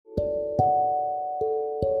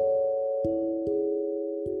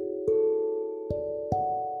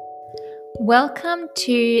Welcome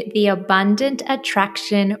to the Abundant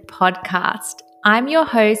Attraction podcast. I'm your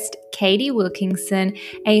host, Katie Wilkinson,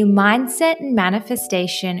 a mindset and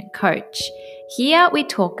manifestation coach. Here we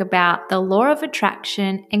talk about the law of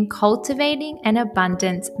attraction and cultivating an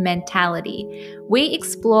abundance mentality. We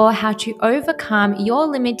explore how to overcome your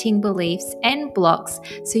limiting beliefs and blocks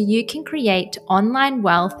so you can create online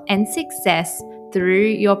wealth and success through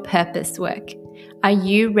your purpose work. Are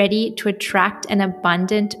you ready to attract an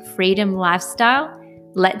abundant freedom lifestyle?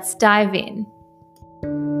 Let's dive in.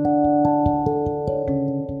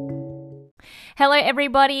 Hello,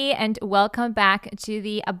 everybody, and welcome back to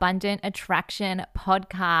the Abundant Attraction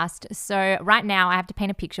podcast. So right now I have to paint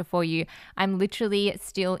a picture for you. I'm literally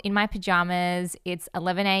still in my pajamas. It's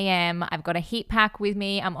 11 a.m. I've got a heat pack with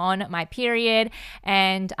me. I'm on my period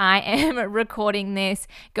and I am recording this.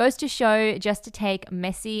 Goes to show just to take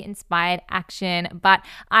messy, inspired action. But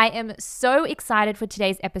I am so excited for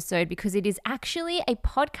today's episode because it is actually a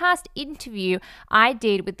podcast interview I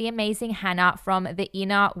did with the amazing Hannah from the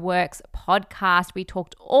Inner Works podcast. We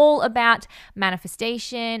talked all about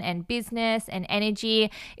manifestation and business and energy.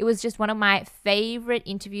 It was just one of my favorite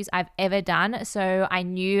interviews I've ever done. So I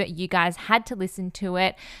knew you guys had to listen to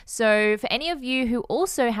it. So for any of you who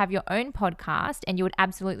also have your own podcast and you would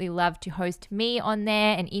absolutely love to host me on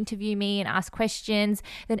there and interview me and ask questions,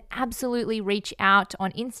 then absolutely reach out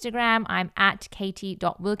on Instagram. I'm at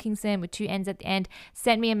katie.wilkinson with 2 N's at the end.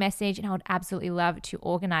 Send me a message and I would absolutely love to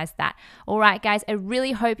organize that. All right, guys, I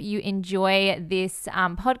really hope you enjoy this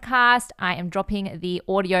podcast. I am dropping the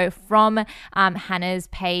audio from Hannah's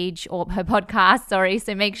page or her podcast,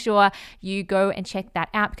 so make sure you go and check that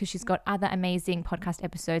out because she's got other amazing podcast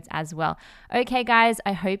episodes as well. Okay, guys,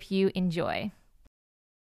 I hope you enjoy.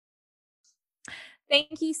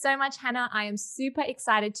 Thank you so much, Hannah. I am super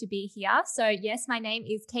excited to be here. So yes, my name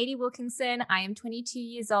is Katie Wilkinson. I am 22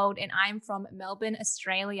 years old and I'm from Melbourne,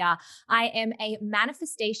 Australia. I am a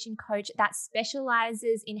manifestation coach that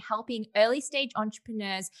specializes in helping early stage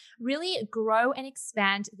entrepreneurs really grow and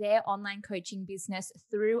expand their online coaching business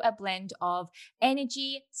through a blend of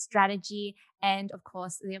energy, strategy, and of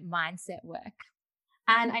course, the mindset work.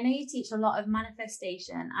 And I know you teach a lot of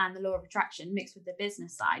manifestation and the law of attraction mixed with the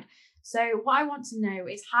business side. So what I want to know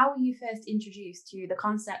is how were you first introduced to the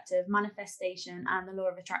concept of manifestation and the law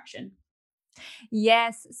of attraction?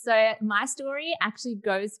 Yes. So my story actually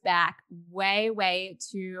goes back way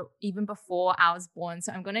to even before I was born.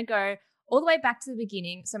 So I'm going to go all the way back to the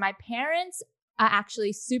beginning. So my parents are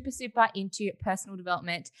actually super into personal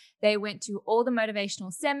development. They went to all the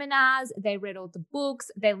motivational seminars, they read all the books,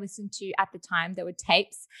 they listened to, at the time, there were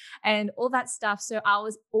tapes and all that stuff. So I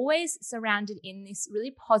was always surrounded in this really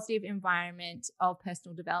positive environment of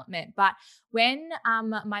personal development. But when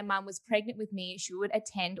my mum was pregnant with me, she would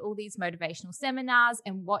attend all these motivational seminars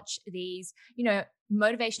and watch these,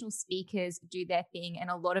 motivational speakers do their thing. And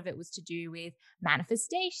a lot of it was to do with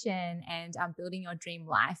manifestation and building your dream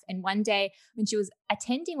life. And one day when she was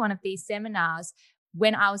attending one of these seminars,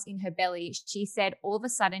 when I was in her belly, she said all of a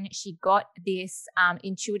sudden she got this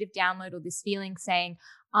intuitive download or this feeling saying,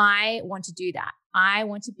 I want to do that. I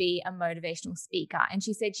want to be a motivational speaker. And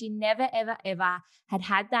she said she never, ever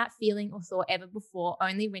had that feeling or thought ever before,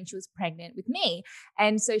 only when she was pregnant with me.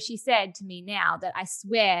 And so she said to me now that I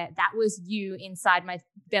swear that was you inside my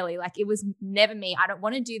belly. Like it was never me. I don't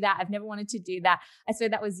want to do that. I've never wanted to do that. I swear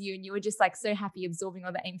that was you. And you were just like so happy absorbing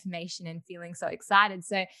all that information and feeling so excited.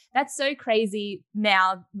 So that's so crazy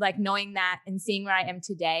now, like knowing that and seeing where I am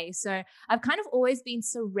today. So I've kind of always been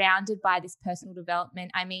surrounded by this personal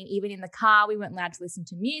development. I mean, even in the car, we weren't allowed to listen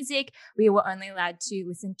to music. We were only allowed to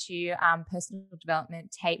listen to personal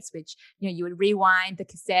development tapes, which, you would rewind the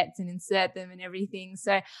cassettes and insert them and everything.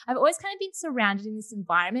 So I've always kind of been surrounded in this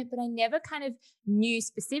environment, but I never kind of knew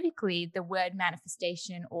specifically the word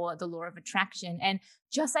manifestation or the law of attraction. And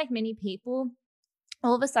just like many people,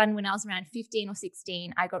 all of a sudden, when I was around 15 or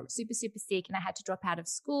 16, I got super sick and I had to drop out of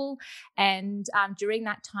school. And during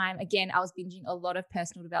that time, again, I was binging a lot of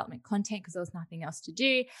personal development content because there was nothing else to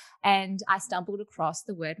do. And I stumbled across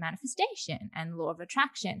the word manifestation and law of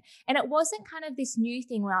attraction. And it wasn't kind of this new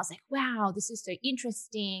thing where I was like, wow, this is so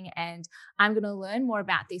interesting and I'm going to learn more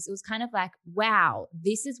about this. It was kind of like, wow,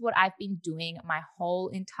 this is what I've been doing my whole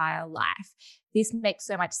entire life. this makes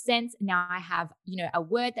so much sense. Now I have, a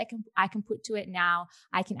word that I can put to it. Now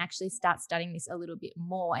I can actually start studying this a little bit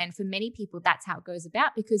more. And for many people, that's how it goes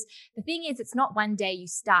about, because the thing is, it's not one day you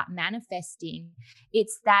start manifesting.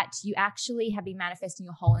 It's that you actually have been manifesting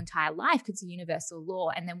your whole entire life, because it's a universal law.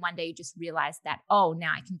 And then one day you just realize that, oh,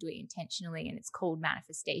 now I can do it intentionally, and it's called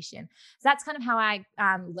manifestation. So that's kind of how I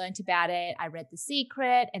learned about it. I read The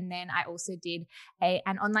Secret, and then I also did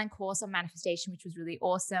an online course on manifestation, which was really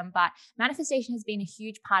awesome. But manifestation has been a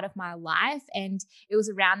huge part of my life, and it was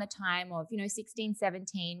around the time of 16,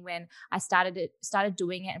 17 when I started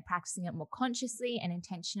doing it and practicing it more consciously and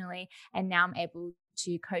intentionally. And now I'm able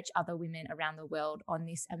to coach other women around the world on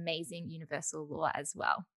this amazing universal law as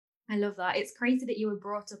well. I love that. It's crazy that you were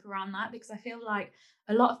brought up around that, because I feel like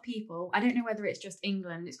a lot of people, I don't know whether it's just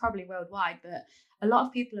England, it's probably worldwide, but a lot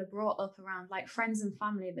of people are brought up around like friends and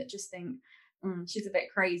family that just think, she's a bit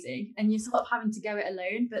crazy, and you're sort of having to go it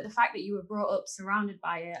alone. But the fact that you were brought up surrounded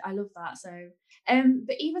by it, I love that. So,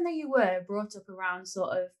 but even though you were brought up around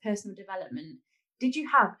sort of personal development, did you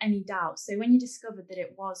have any doubts? So when you discovered that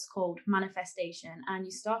it was called manifestation and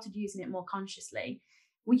you started using it more consciously,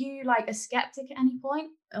 were you like a skeptic at any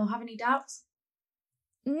point or have any doubts?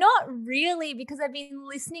 Not really, because I've been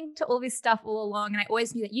listening to all this stuff all along, and I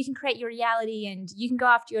always knew that you can create your reality and you can go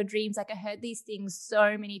after your dreams. Like, I heard these things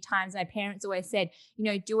so many times. My parents always said,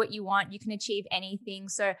 do what you want, you can achieve anything.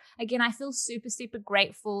 So again, I feel super, super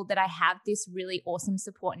grateful that I have this really awesome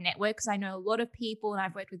support network, because I know a lot of people, and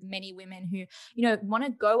I've worked with many women who, want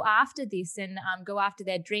to go after this and go after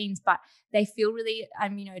their dreams, but they feel really,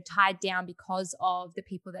 tied down because of the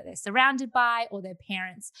people that they're surrounded by or their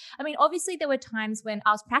parents. I mean, obviously there were times when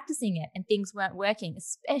I was practicing it and things weren't working,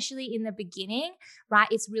 especially in the beginning, right?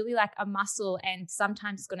 It's really like a muscle, and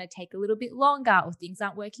sometimes it's going to take a little bit longer, or things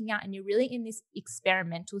aren't working out, and you're really in this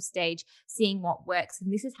experimental stage, seeing what works.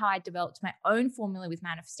 And this is how I developed my own formula with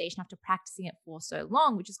manifestation after practicing it for so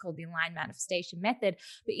long, which is called the aligned manifestation method.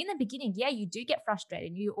 But in the beginning, yeah, you do get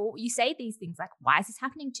frustrated. You say these things like, why is this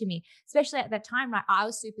happening to me? Especially at that time, right? I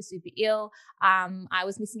was super, super ill. I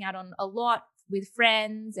was missing out on a lot with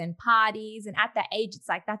friends and parties. And at that age, it's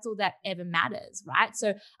like, that's all that ever matters, right?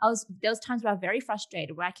 So there was times where I was very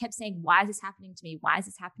frustrated, where I kept saying, why is this happening to me? Why is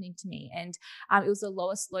this happening to me? And it was the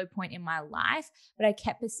lowest low point in my life, but I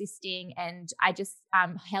kept persisting, and I just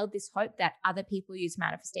held this hope that other people use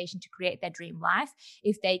manifestation to create their dream life.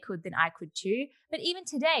 If they could, then I could too. But even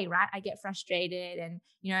today, right, I get frustrated,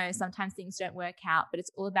 and sometimes things don't work out, but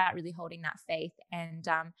it's all about really holding that faith and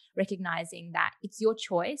recognizing that it's your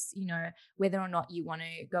choice, whether or not you want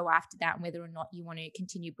to go after that, and whether or not you want to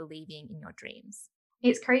continue believing in your dreams.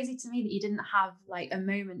 It's crazy to me that you didn't have like a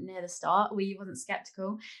moment near the start where you wasn't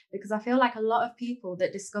skeptical, because I feel like a lot of people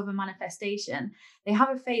that discover manifestation, they have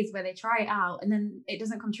a phase where they try it out and then it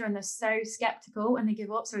doesn't come true, and they're so skeptical and they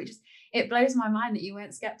give up. So it blows my mind that you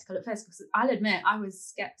weren't skeptical at first, because I'll admit I was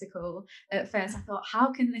skeptical at first. I thought,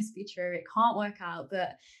 how can this be true? It can't work out.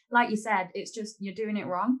 But like you said, it's just you're doing it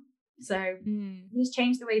wrong. So you just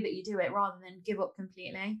change the way that you do it rather than give up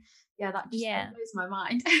completely. Yeah, that blows my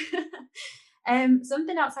mind.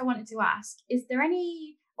 Something else I wanted to ask, is there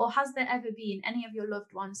any, or has there ever been any of your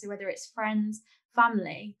loved ones, so whether it's friends,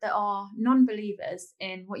 family, that are non-believers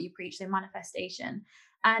in what you preach, in manifestation?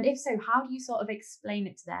 And if so, how do you sort of explain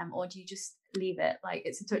it to them, or do you just leave it like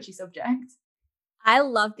it's a touchy subject? I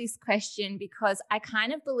love this question, because I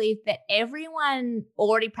kind of believe that everyone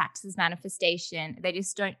already practices manifestation. They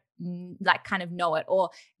just don't kind of know it.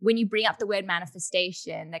 Or when you bring up the word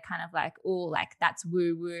manifestation, they're kind of like, oh, like that's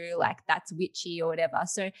woo woo, like that's witchy or whatever.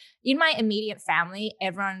 So in my immediate family,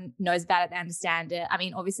 everyone knows about it, they understand it. I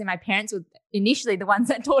mean, obviously my parents were initially the ones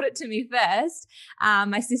that taught it to me first.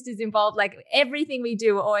 My sister's involved, like everything we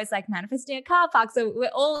do, we're always like manifesting a car park. So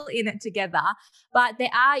we're all in it together. But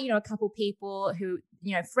there are, a couple people who,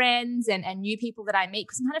 friends and new people that I meet,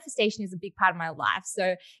 because manifestation is a big part of my life.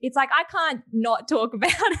 So it's like, I can't not talk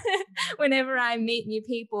about it whenever I meet new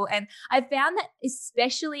people. And I found that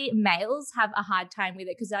especially males have a hard time with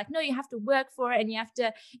it, because they're like, no, you have to work for it, and you have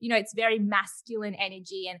to, it's very masculine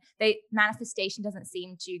energy, and manifestation doesn't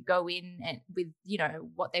seem to go in and with,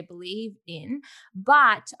 what they believe in.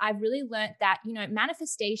 But I've really learned that,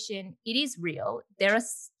 manifestation, it is real. There are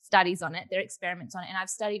studies on it, there are experiments on it, and I've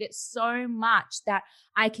studied it so much that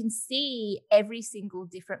I can see every single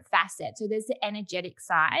different facet. So there's the energetic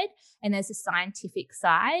side and there's the scientific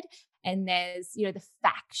side. and there's, the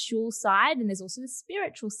factual side, and there's also the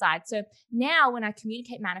spiritual side. So now when I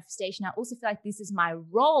communicate manifestation, I also feel like this is my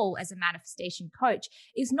role as a manifestation coach,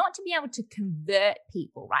 is not to be able to convert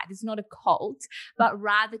people, right? This is not a cult, but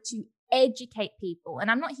rather to educate people.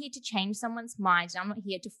 And I'm not here to change someone's mind. I'm not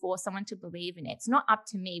here to force someone to believe in it. It's not up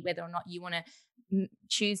to me whether or not you want to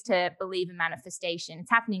choose to believe in manifestation.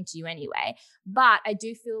 It's happening to you anyway. But I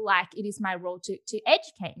do feel like it is my role to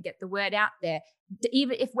educate and get the word out there,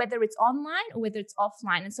 even if whether it's online or whether it's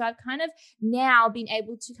offline. And so I've kind of now been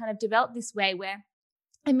able to kind of develop this way where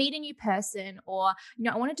I meet a new person, or,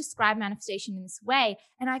 I want to describe manifestation in this way.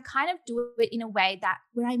 And I kind of do it in a way that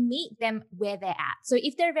where I meet them where they're at. So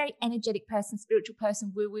if they're a very energetic person, spiritual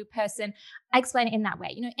person, woo-woo person, I explain it in that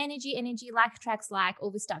way. Energy, like attracts like,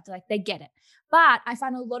 all this stuff. They get it. But I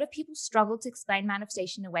find a lot of people struggle to explain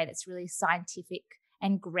manifestation in a way that's really scientific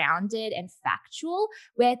and grounded and factual,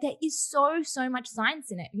 where there is so much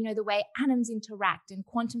science in it, the way atoms interact and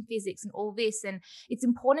quantum physics and all this. And it's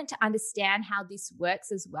important to understand how this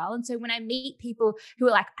works as well. And so when I meet people who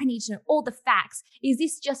are like, I need to know all the facts, is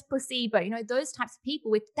this just placebo? Those types of people,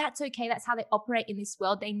 with that's okay, that's how they operate in this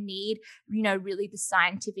world. They need, really the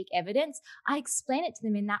scientific evidence. I explain it to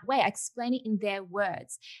them in that way. I explain it in their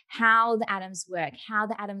words, how the atoms work, how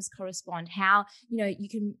the atoms correspond, how, you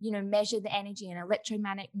can, measure the energy and electromagnetic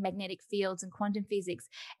fields and quantum physics.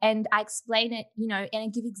 And I explain it, and I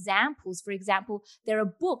give examples. For example, there are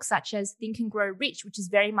books such as Think and Grow Rich, which is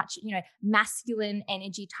very much, masculine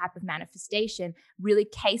energy type of manifestation, really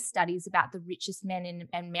case studies about the richest men in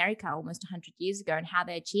America almost 100 years ago and how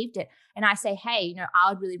they achieved it. And I say, hey,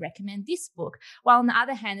 I would really recommend this book. While on the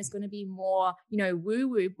other hand, there's going to be more,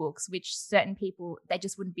 woo-woo books, which certain people, they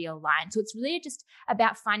just wouldn't be aligned. So it's really just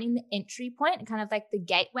about finding the entry point and kind of like the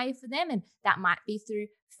gateway for them. And that might be through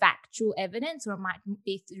factual evidence, or it might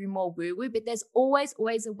be through more woo-woo, but there's always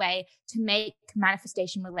a way to make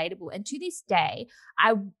manifestation relatable. And to this day,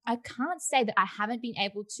 I can't say that I haven't been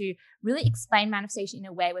able to really explain manifestation in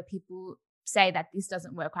a way where people say that this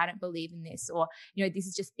doesn't work, I don't believe in this, or, this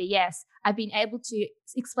is just BS. I've been able to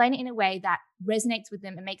explain it in a way that resonates with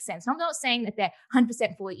them and makes sense. And I'm not saying that they're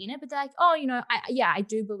 100% fully in it, but they're like, oh, I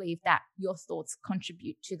do believe that your thoughts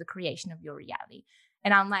contribute to the creation of your reality.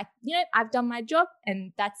 And I'm like, I've done my job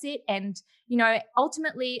and that's it. And,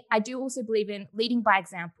 ultimately, I do also believe in leading by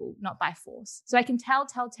example, not by force. So I can tell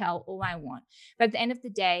all I want. But at the end of the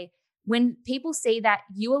day, when people see that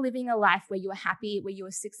you are living a life where you are happy, where you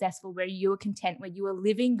are successful, where you are content, where you are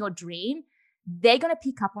living your dream, they're going to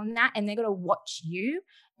pick up on that and they're going to watch you.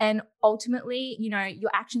 And ultimately, your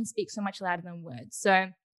actions speak so much louder than words. So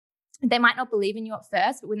they might not believe in you at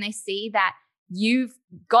first, but when they see that you've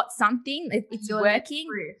got something, it's working.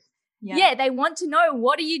 Yeah, they want to know,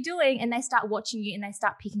 what are you doing? And they start watching you and they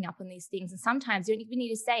start picking up on these things. And sometimes you don't even need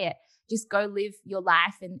to say it. Just go live your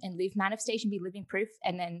life and live manifestation, be living proof,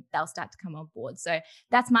 and then they'll start to come on board. So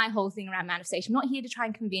that's my whole thing around manifestation. I'm not here to try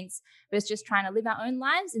and convince, but it's just trying to live our own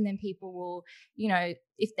lives. And then people will,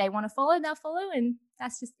 if they want to follow, they'll follow. And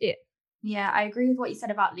that's just it. Yeah, I agree with what you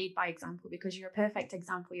said about lead by example, because you're a perfect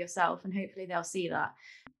example yourself, and hopefully they'll see that.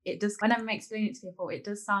 It does, whenever I explain it to people, it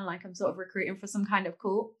does sound like I'm sort of recruiting for some kind of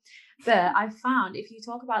cult. But I've found if you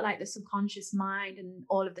talk about like the subconscious mind and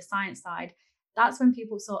all of the science side, that's when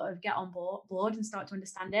people sort of get on board and start to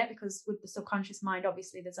understand it, because with the subconscious mind,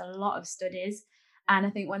 obviously there's a lot of studies. And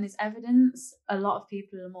I think when there's evidence, a lot of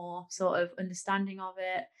people are more sort of understanding of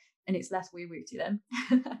it, and it's less woo-woo to them.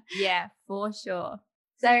 Yeah, for sure.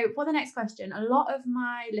 So for the next question, a lot of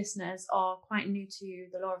my listeners are quite new to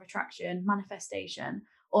the law of attraction, manifestation,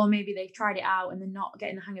 or maybe they've tried it out and they're not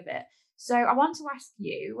getting the hang of it. So I want to ask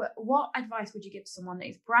you, what advice would you give to someone that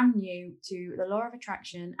is brand new to the law of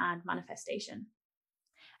attraction and manifestation?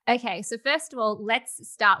 Okay, so first of all, let's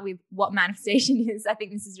start with what manifestation is. I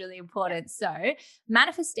think this is really important. So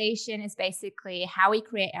manifestation is basically how we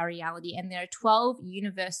create our reality, and there are 12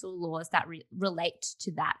 universal laws that relate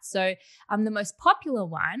to that. So the most popular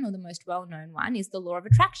one, or the most well-known one, is the law of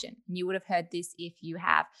attraction. And you would have heard this if you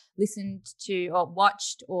have listened to or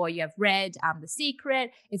watched, or you have read The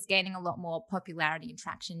Secret. It's gaining a lot more popularity and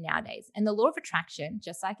traction nowadays. And the law of attraction,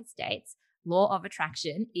 just like it states, law of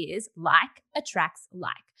attraction is like attracts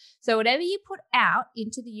like. So whatever you put out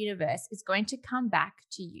into the universe is going to come back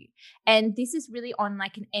to you. And this is really on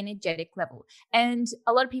like an energetic level. And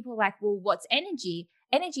a lot of people are like, well, what's energy?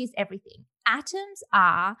 Energy is everything. Atoms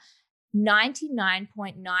are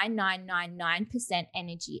 99.9999%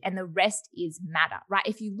 energy, and the rest is matter, right?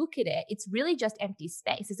 If you look at it, it's really just empty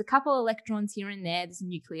space. There's a couple of electrons here and there, there's a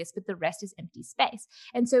nucleus, but the rest is empty space.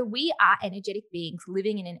 And so we are energetic beings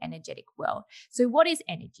living in an energetic world. So what is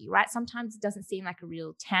energy, right? Sometimes it doesn't seem like a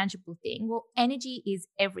real tangible thing. Well, energy is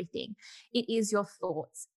everything. It is your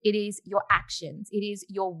thoughts. It is your actions. It is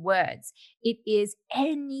your words. It is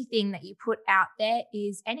anything that you put out there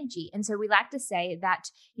is energy. And so we like to say that,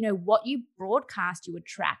 what you broadcast, you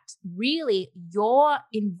attract. Really, your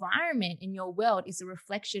environment in your world is a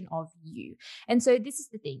reflection of you. And so this is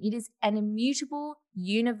the thing. It is an immutable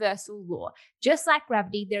universal law. Just like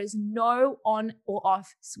gravity, there is no on or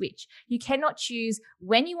off switch. You cannot choose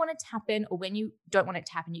when you want it to happen or when you don't want it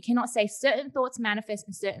to happen. You cannot say certain thoughts manifest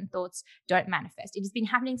and certain thoughts don't manifest. It has been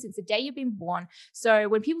happening since the day you've been born. So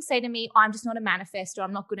when people say to me, I'm just not a manifestor,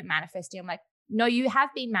 I'm not good at manifesting, I'm like, no, you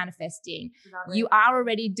have been manifesting. Exactly. You are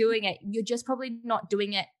already doing it. You're just probably not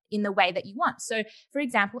doing it in the way that you want. So for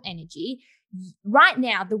example, energy. Right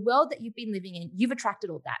now, the world that you've been living in, you've attracted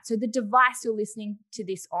all that. So the device you're listening to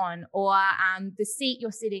this on, or the seat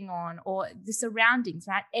you're sitting on, or the surroundings,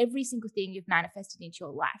 right? Every single thing you've manifested into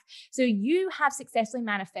your life. So you have successfully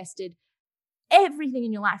manifested everything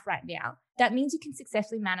in your life right now. That means you can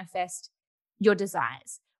successfully manifest your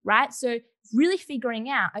desires, right? So really figuring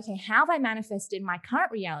out, okay, how have I manifested my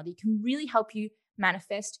current reality can really help you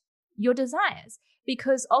manifest your desires,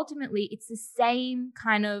 because ultimately it's the same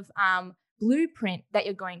kind of blueprint that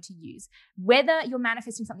you're going to use. Whether you're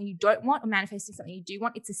manifesting something you don't want or manifesting something you do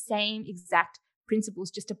want, it's the same exact principles,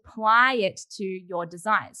 just apply it to your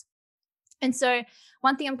desires. And so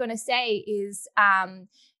one thing I'm going to say is, how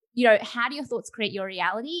do your thoughts create your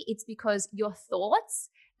reality? It's because your thoughts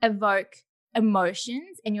evoke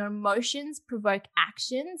emotions, and your emotions provoke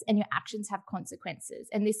actions, and your actions have consequences.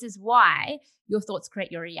 And this is why your thoughts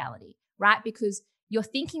create your reality, right? Because you're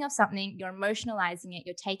thinking of something, you're emotionalizing it,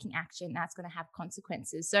 you're taking action, that's going to have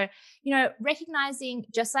consequences. So, recognizing,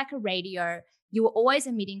 just like a radio, you are always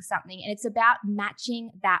emitting something, and it's about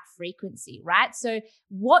matching that frequency, right? So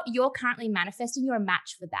what you're currently manifesting, you're a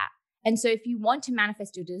match for that. And so if you want to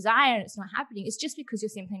manifest your desire and it's not happening, it's just because you're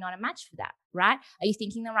simply not a match for that, right? Are you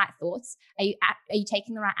thinking the right thoughts? Are you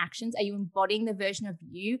taking the right actions? Are you embodying the version of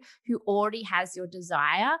you who already has your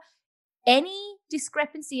desire? Any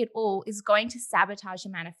discrepancy at all is going to sabotage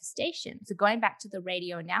your manifestation. So going back to the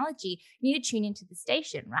radio analogy, you need to tune into the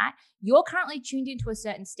station, right? You're currently tuned into a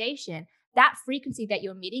certain station. That frequency that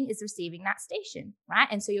you're emitting is receiving that station, right?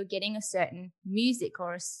 And so you're getting a certain music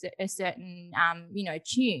or a certain,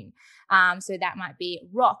 tune. So that might be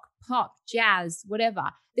rock, pop, jazz,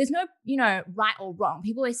 whatever. There's no, right or wrong.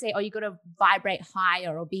 People always say, oh, you got to vibrate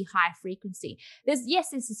higher or be high frequency. There's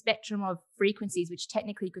a spectrum of frequencies, which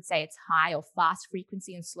technically you could say it's high or fast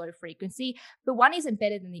frequency and slow frequency, but one isn't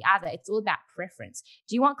better than the other. It's all about preference.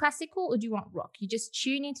 Do you want classical or do you want rock? You just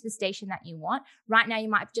tune into the station that you want. Right now, you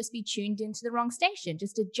might just be tuned into the wrong station.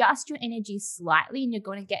 Just adjust your energy slightly and you're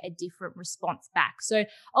going to get a different response back. So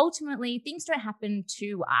ultimately, things don't happen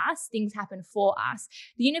to us. Things happen for us.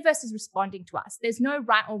 The universe is responding to us. There's no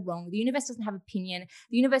right or wrong. The universe doesn't have opinion.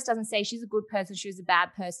 The universe doesn't say she's a good person, she's a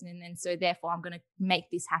bad person, and then so therefore I'm going to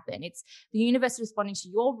make this happen. It's the universe responding to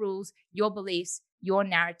your rules, your beliefs, your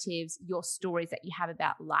narratives, your stories that you have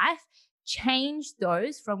about life. Change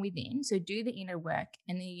those from within. So do the inner work,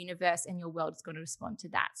 and the universe and your world is going to respond to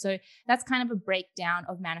that. So that's kind of a breakdown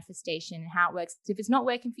of manifestation and how it works. If it's not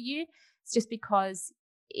working for you, it's just because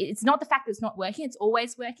it's not the fact that it's not working. It's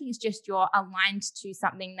always working. It's just you're aligned to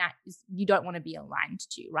something that you don't want to be aligned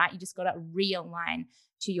to, right? You just got to realign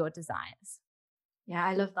to your desires. Yeah,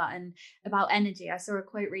 I love that. And about energy, I saw a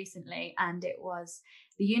quote recently, and it was,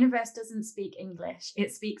 the universe doesn't speak English,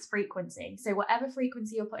 it speaks frequency. So whatever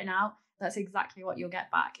frequency you're putting out, that's exactly what you'll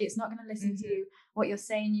get back. It's not going to listen to what you're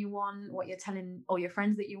saying you want, what you're telling all your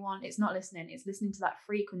friends that you want. It's not listening. It's listening to that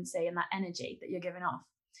frequency and that energy that you're giving off.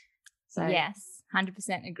 So yes,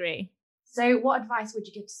 100% agree. So what advice would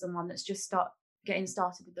you give to someone that's just getting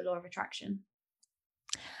started with the law of attraction?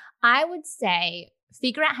 I would say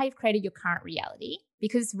figure out how you've created your current reality,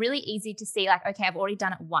 because it's really easy to see like, okay, I've already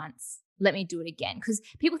done it once. Let me do it again. Because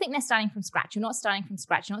people think they're starting from scratch. You're not starting from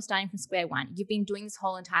scratch. You're not starting from square one. You've been doing this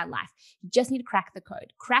whole entire life. You just need to crack the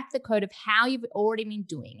code. Crack the code of how you've already been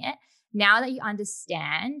doing it. Now that you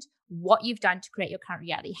understand what you've done to create your current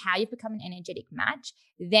reality, how you've become an energetic match,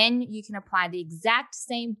 then you can apply the exact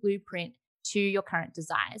same blueprint to your current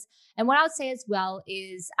desires. And what I would say as well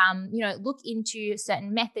is, look into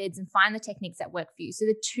certain methods and find the techniques that work for you. So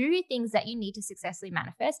the two things that you need to successfully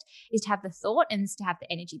manifest is to have the thought and is to have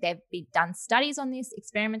the energy. They've been done studies on this,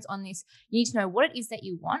 experiments on this. You need to know what it is that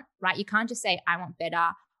you want, right? You can't just say, I want better,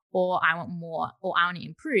 or I want more, or I want to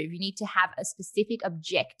improve. You need to have a specific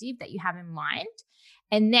objective that you have in mind.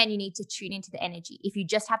 And then you need to tune into the energy. If you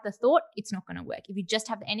just have the thought, it's not going to work. If you just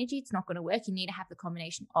have the energy, it's not going to work. You need to have the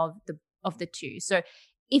combination of the two. So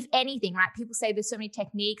if anything, right, people say there's so many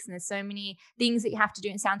techniques and there's so many things that you have to do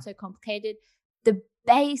and it sounds so complicated. The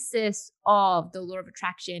basis of the law of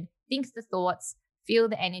attraction, think the thoughts, feel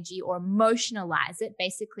the energy, or emotionalize it.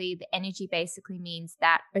 Basically, the energy basically means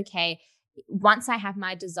that, okay, once I have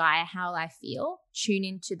my desire, how I feel, tune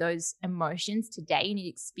into those emotions today. You need to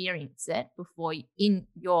experience it before in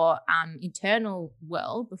your internal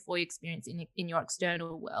world, before you experience it in your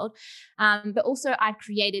external world. But also I've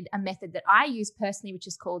created a method that I use personally, which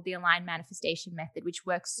is called the Aligned Manifestation Method, which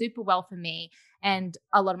works super well for me and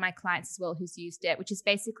a lot of my clients as well who's used it, which is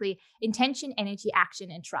basically intention, energy,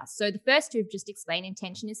 action, and trust. So the first two have just explained.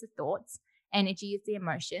 Intention is the thoughts, energy is the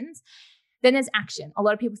emotions. Then there's action. A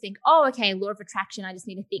lot of people think, oh, okay, law of attraction, I just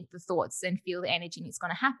need to think the thoughts and feel the energy and it's going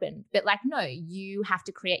to happen. But no, you have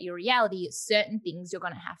to create your reality. Certain things you're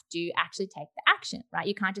going to have to actually take the action, right?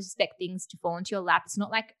 You can't just expect things to fall into your lap. It's not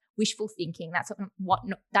like wishful thinking.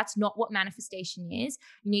 That's not what manifestation is.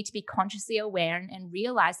 You need to be consciously aware and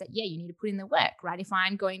realize that, yeah, you need to put in the work, right? If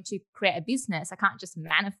I'm going to create a business, I can't just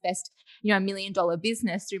manifest, $1 million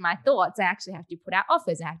business through my thoughts. I actually have to put out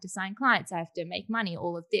offers. I have to sign clients. I have to make money,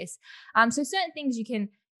 all of this. So certain things you can,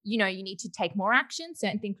 you need to take more action.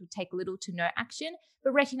 Certain things will take little to no action,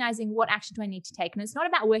 but recognizing what action do I need to take? And it's not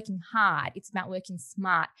about working hard. It's about working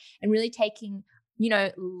smart and really taking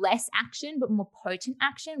less action, but more potent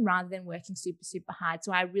action rather than working super, super hard.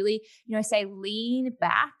 So I really, say lean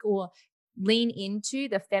back or lean into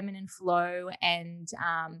the feminine flow and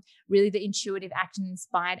really the intuitive action,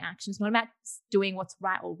 inspired action. It's not about doing what's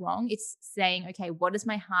right or wrong. It's saying, okay, what does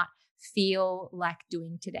my heart feel like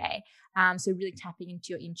doing today? So really tapping into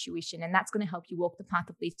your intuition, and that's going to help you walk the path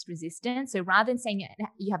of least resistance. So rather than saying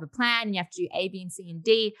you have a plan and you have to do A, B, and C, and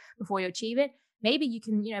D before you achieve it, maybe you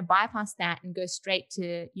can, bypass that and go straight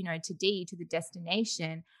to, to D, to the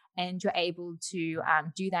destination. And you're able to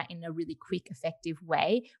do that in a really quick, effective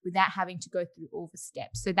way without having to go through all the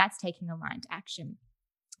steps. So that's taking aligned action.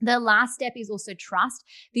 The last step is also trust.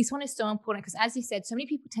 This one is so important because, as you said, so many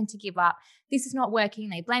people tend to give up. This is not working.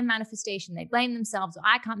 They blame manifestation. They blame themselves. Or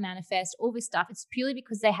I can't manifest, all this stuff. It's purely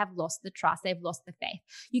because they have lost the trust. They've lost the faith.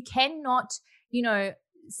 You cannot,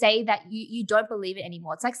 say that you don't believe it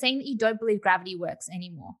anymore. It's like saying that you don't believe gravity works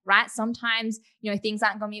anymore, right? Sometimes, things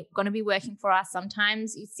aren't going to be working for us.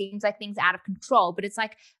 Sometimes it seems like things are out of control, but it's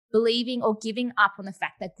like believing or giving up on the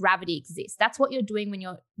fact that gravity exists. That's what you're doing when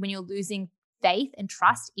you're losing faith and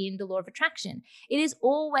trust in the law of attraction. It is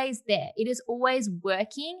always there. It is always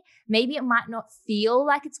working. Maybe it might not feel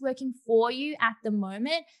like it's working for you at the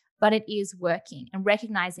moment, but it is working, and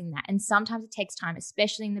recognizing that. And sometimes it takes time,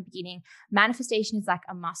 especially in the beginning. Manifestation is like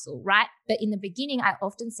a muscle, right? But in the beginning, I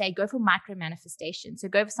often say go for micro manifestation. So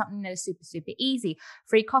go for something that is super, super easy.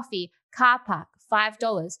 Free coffee, car park, $5.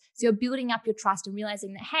 So you're building up your trust and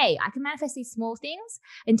realizing that, hey, I can manifest these small things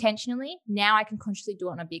intentionally. Now I can consciously do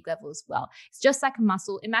it on a big level as well. It's just like a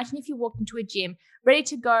muscle. Imagine if you walked into a gym, ready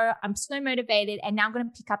to go. I'm so motivated, and now I'm going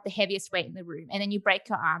to pick up the heaviest weight in the room. And then you break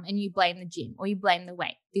your arm and you blame the gym or you blame the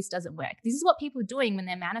weight. This doesn't work. This is what people are doing when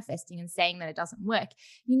they're manifesting and saying that it doesn't work.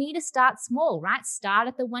 You need to start small, right? Start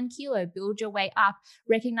at the 1 kilo, build your way up,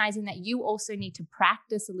 recognizing that you also need to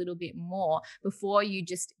practice a little bit more before you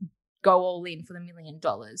just go all in for the $1 million.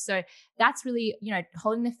 So that's really,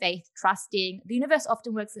 holding the faith, trusting. The universe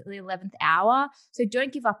often works at the 11th hour. So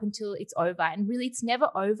don't give up until it's over. And really, it's never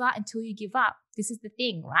over until you give up. This is the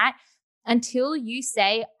thing, right? Until you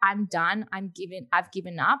say, I'm done, I've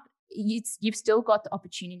given up, you've still got the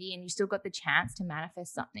opportunity and you still got the chance to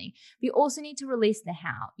manifest something. But you also need to release the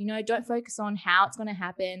how. Don't focus on how it's going to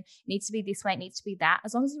happen. It needs to be this way, it needs to be that.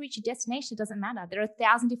 As long as you reach your destination, it doesn't matter. There are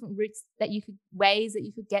 1,000 different ways that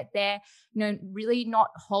you could get there. Really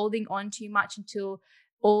not holding on too much until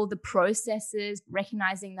all the processes,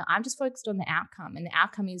 recognizing that I'm just focused on the outcome, and the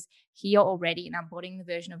outcome is here already, and I'm embodying the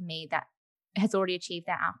version of me that has already achieved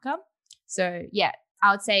that outcome. So yeah,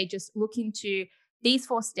 I would say just look into these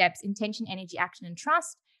 4 steps: intention, energy, action, and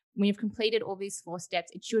trust. When you've completed all these 4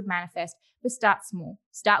 steps, it should manifest, but start small.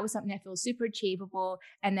 Start with something that feels super achievable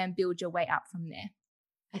and then build your way up from there.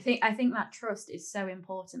 I think that trust is so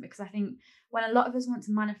important, because I think when a lot of us want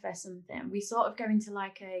to manifest something, we sort of go into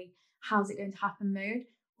like a how's it going to happen mood,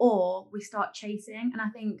 or we start chasing. And I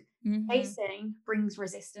think chasing brings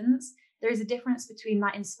resistance. There is a difference between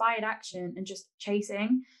that inspired action and just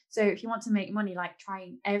chasing. So if you want to make money, like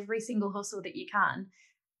trying every single hustle that you can,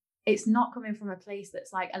 it's not coming from a place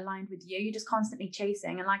that's like aligned with you. You're just constantly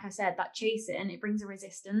chasing. And like I said, that chasing, it brings a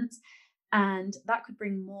resistance. And that could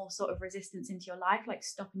bring more sort of resistance into your life, like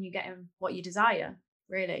stopping you getting what you desire,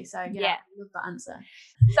 really. So yeah. I love that answer.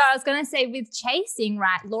 So I was going to say, with chasing,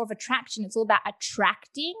 right, law of attraction, it's all about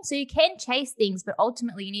attracting. So you can chase things, but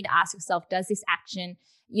ultimately you need to ask yourself, does this action,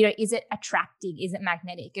 is it attracting? Is it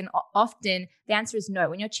magnetic? And often the answer is no.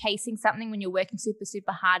 When you're chasing something, when you're working super,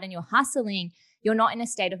 super hard and you're hustling, you're not in a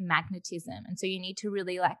state of magnetism. And so you need to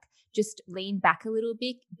really like just lean back a little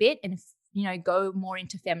bit and go more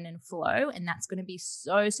into feminine flow. And that's going to be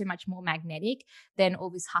so, so much more magnetic than all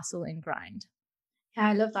this hustle and grind. Yeah,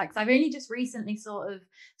 I love that, because I've only just recently sort of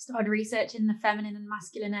started researching the feminine and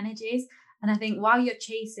masculine energies. And I think while you're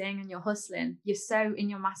chasing and you're hustling, you're so in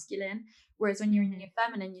your masculine. Whereas when you're in your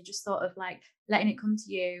feminine, you're just sort of like letting it come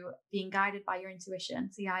to you, being guided by your intuition.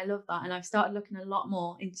 So yeah, I love that. And I've started looking a lot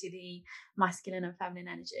more into the masculine and feminine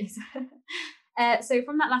energies. So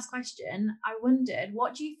from that last question, I wondered,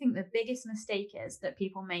 what do you think the biggest mistake is that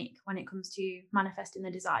people make when it comes to manifesting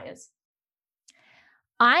their desires?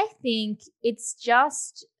 I think it's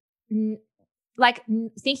just thinking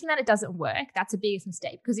that it doesn't work. That's the biggest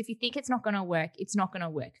mistake, because if you think it's not going to work, it's not going to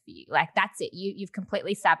work for you. Like, that's it. You've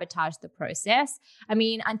completely sabotaged the process. I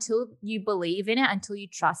mean, until you believe in it, until you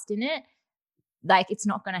trust in it, like, it's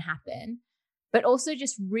not going to happen. But also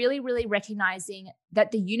just really, really recognizing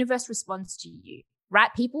that the universe responds to you, right?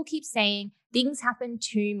 People keep saying things happen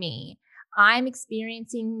to me. I'm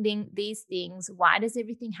experiencing these things. Why does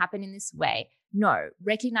everything happen in this way? No,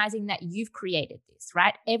 recognizing that you've created this,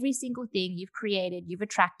 right? Every single thing you've created, you've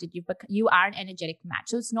attracted, you are an energetic match.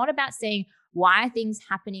 So it's not about saying, why are things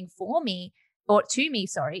happening for me or to me,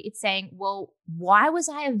 sorry. It's saying, well, why was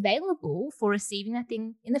I available for receiving that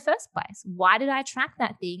thing in the first place? Why did I attract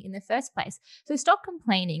that thing in the first place? So stop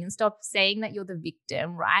complaining and stop saying that you're the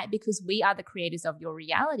victim, right? Because we are the creators of your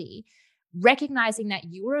reality. Recognizing that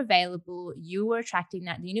you were available, you were attracting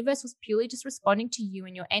that. The universe was purely just responding to you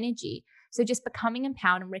and your energy. So just becoming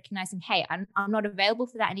empowered and recognizing, hey, I'm not available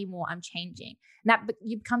for that anymore. I'm changing. And that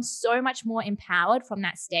you become so much more empowered from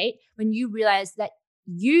that state when you realize that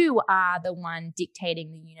you are the one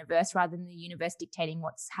dictating the universe rather than the universe dictating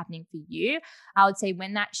what's happening for you. I would say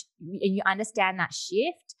when you understand that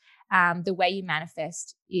shift, the way you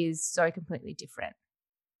manifest is so completely different.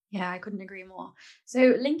 Yeah, I couldn't agree more.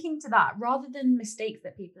 So linking to that, rather than mistakes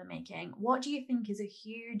that people are making, what do you think is a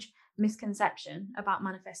huge misconception about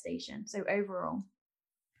manifestation? So overall,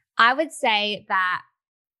 I would say that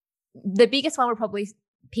the biggest one were probably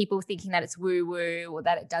people thinking that it's woo-woo or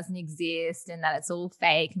that it doesn't exist and that it's all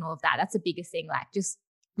fake and all of that. That's the biggest thing. Like, just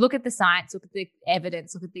look at the science, look at the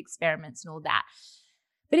evidence, look at the experiments and all that.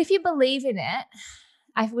 But if you believe in it,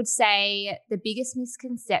 I would say the biggest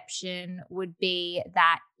misconception would be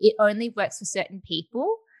that it only works for certain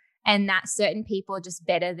people and that certain people are just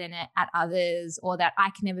better than it at others, or that I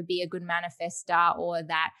can never be a good manifester, or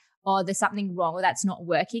that, oh, there's something wrong or that's not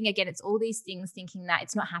working. Again, it's all these things thinking that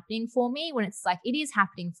it's not happening for me when it's like, it is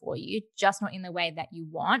happening for you, just not in the way that you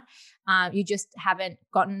want. You just haven't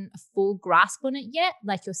gotten a full grasp on it yet.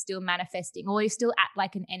 Like, you're still manifesting, or you're still at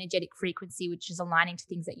like an energetic frequency, which is aligning to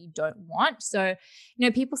things that you don't want. So,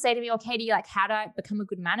 people say to me, okay, do you like, how do I become a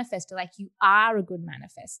good manifester? Like, you are a good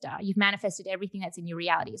manifester. You've manifested everything that's in your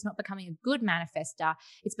reality. It's not becoming a good manifester.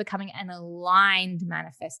 It's becoming an aligned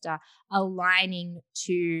manifester, aligning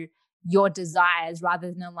to your desires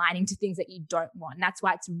rather than aligning to things that you don't want. And that's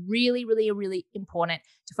why it's really, really, really important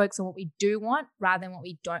to focus on what we do want rather than what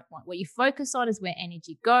we don't want. What you focus on is where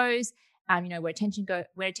energy goes. Where attention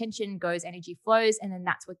goes, energy flows, and then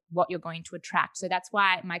that's what you're going to attract. So that's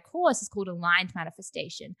why my course is called Aligned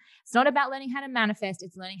Manifestation. It's not about learning how to manifest,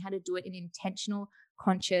 it's learning how to do it in an intentional,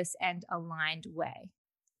 conscious, and aligned way.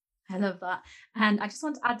 I love that. And I just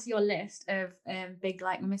want to add to your list of big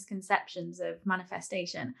like misconceptions of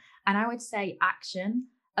manifestation. And I would say action.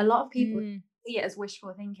 A lot of people see it as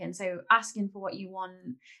wishful thinking. So asking for what you want,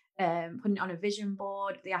 putting it on a vision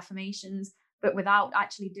board, the affirmations, but without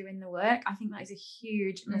actually doing the work. I think that is a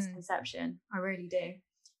huge misconception. I really do.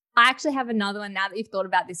 I actually have another one now that you've thought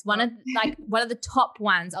about this. One of the top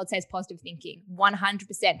ones I would say is positive thinking.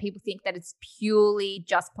 100%. People think that it's purely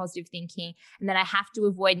just positive thinking and that I have to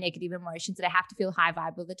avoid negative emotions, that I have to feel high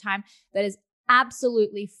vibe all the time. That is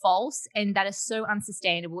absolutely false, and that is so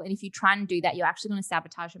unsustainable. And if you try and do that, you're actually going to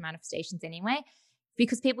sabotage your manifestations anyway,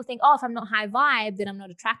 because people think, oh, if I'm not high vibe, then I'm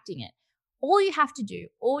not attracting it. All you have to do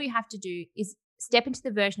is step into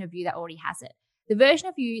the version of you that already has it. The version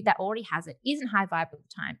of you that already has it isn't high vibe all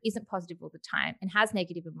the time, isn't positive all the time, and has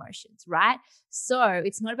negative emotions, right? So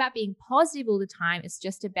it's not about being positive all the time. It's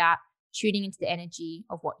just about tuning into the energy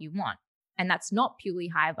of what you want. And that's not purely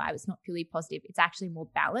high vibe. It's not purely positive. It's actually more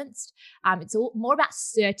balanced. It's all more about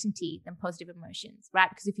certainty than positive emotions, right?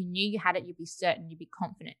 Because if you knew you had it, you'd be certain, you'd be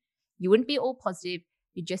confident. You wouldn't be all positive.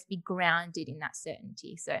 You'd just be grounded in that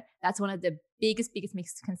certainty. So that's one of the biggest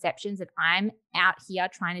misconceptions that I'm out here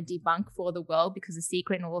trying to debunk for the world, because The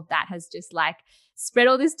Secret and all of that has just like spread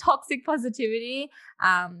all this toxic positivity.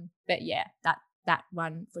 But yeah, that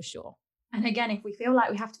one for sure. And again, if we feel like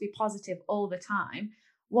we have to be positive all the time,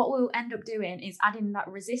 what we'll end up doing is adding that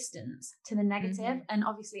resistance to the negative. Mm-hmm. And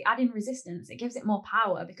obviously adding resistance, it gives it more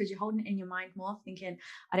power because you're holding it in your mind more, thinking,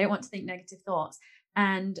 I don't want to think negative thoughts.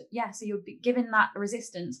 And yeah, so you'll be giving that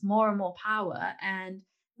resistance more and more power. And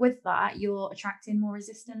with that, you're attracting more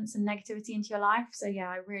resistance and negativity into your life. So yeah,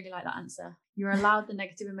 I really like that answer. You're allowed the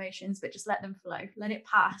negative emotions, but just let them flow. Let it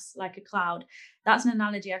pass like a cloud. That's an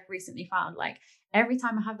analogy I've recently found. Like every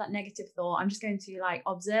time I have that negative thought, I'm just going to like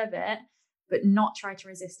observe it, but not try to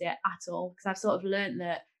resist it at all. Because I've sort of learned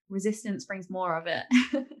that resistance brings more of it.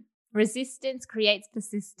 Resistance creates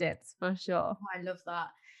persistence, for sure. Oh, I love that.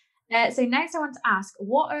 So next I want to ask,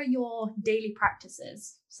 what are your daily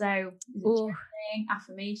practices? So is it journaling,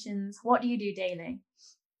 affirmations? What do you do daily?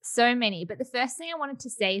 So many. But the first thing I wanted to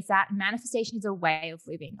say is that manifestation is a way of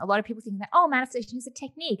living. A lot of people think that, oh, manifestation is a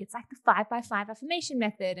technique. It's like the 5x5 affirmation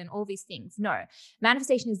method and all these things. No,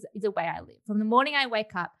 manifestation is a way I live. From the morning I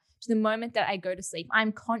wake up to the moment that I go to sleep,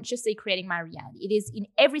 I'm consciously creating my reality. It is in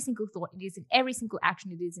every single thought. It is in every single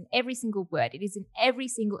action. It is in every single word. It is in every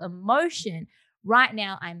single emotion. Right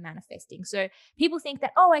now, I'm manifesting. So people think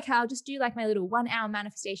that, oh, okay, I'll just do like my little 1 hour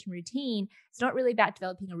manifestation routine. It's not really about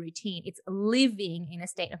developing a routine. It's living in a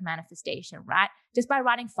state of manifestation, right? Just by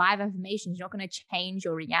writing 5 affirmations, you're not going to change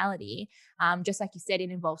your reality. Just like you said, it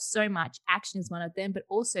involves so much. Action is one of them, but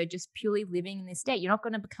also just purely living in this state. You're not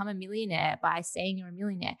going to become a millionaire by saying you're a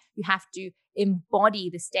millionaire. You have to embody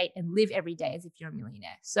the state and live every day as if you're a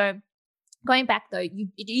millionaire. So going back though, it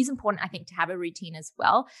is important, I think, to have a routine as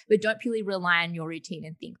well, but don't purely rely on your routine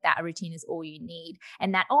and think that a routine is all you need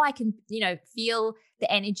and that, oh, I can, feel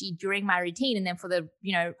the energy during my routine. And then for the,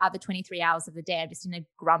 other 23 hours of the day, I'm just in a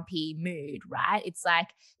grumpy mood, right? It's like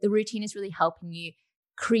the routine is really helping you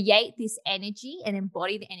create this energy and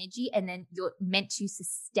embody the energy, and then you're meant to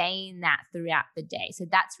sustain that throughout the day. So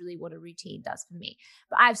that's really what a routine does for me.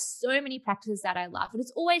 But I have so many practices that I love, and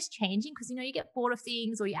it's always changing because you get bored of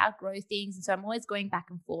things or you outgrow things, and so I'm always going back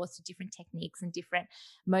and forth to different techniques and different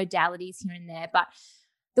modalities here and there. But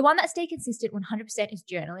the one that stay consistent 100% is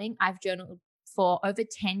journaling. I've journaled for over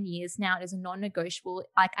 10 years now. It is a non-negotiable.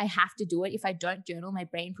 Like I have to do it. If I don't journal, my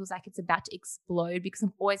brain feels like it's about to explode because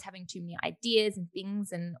I'm always having too many ideas and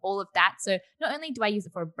things and all of that. So not only do I use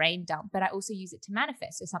it for a brain dump, but I also use it to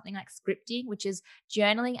manifest. So something like scripting, which is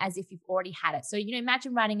journaling as if you've already had it. So,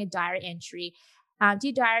 imagine writing a diary entry.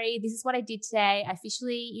 Dear diary, this is what I did today. I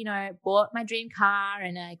officially, bought my dream car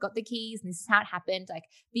and I got the keys and this is how it happened. Like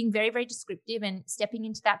being very, very descriptive and stepping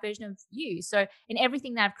into that version of you. So in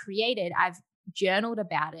everything that I've created, I've journaled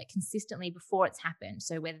about it consistently before it's happened.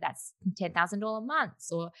 So whether that's $10,000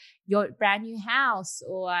 months or your brand new house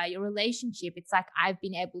or your relationship, it's like I've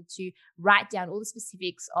been able to write down all the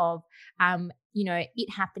specifics of, it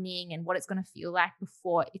happening and what it's going to feel like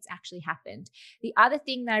before it's actually happened. The other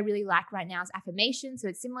thing that I really like right now is affirmations. So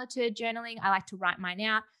it's similar to journaling. I like to write mine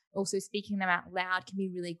out. Also, speaking them out loud can be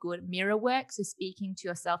really good. Mirror work, so speaking to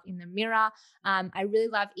yourself in the mirror. I really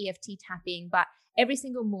love EFT tapping, but every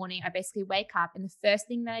single morning I basically wake up and the first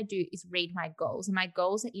thing that I do is read my goals. And my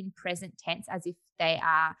goals are in present tense as if they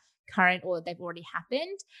are current or they've already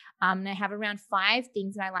happened. And I have around 5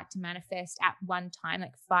 things that I like to manifest at one time,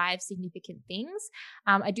 like 5 significant things.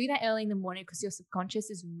 I do that early in the morning because your subconscious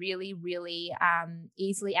is really, really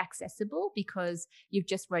easily accessible because you've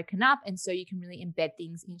just woken up. And so you can really embed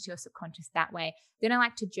things into your subconscious that way. Then I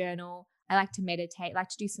like to journal. I like to meditate. I like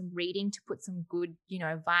to do some reading to put some good,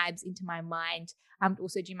 vibes into my mind.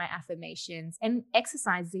 Also do my affirmations, and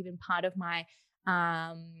exercise is even part of my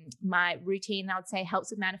routine. I would say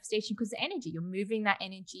helps with manifestation because the energy, you're moving that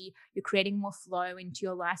energy, you're creating more flow into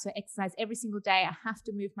your life. So exercise every single day. I have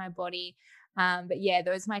to move my body. But yeah,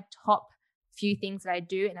 those are my top few things that I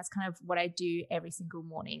do. And that's kind of what I do every single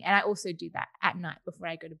morning. And I also do that at night before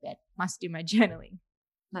I go to bed. Must do my journaling.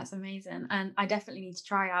 That's amazing. And I definitely need to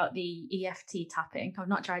try out the EFT tapping. I've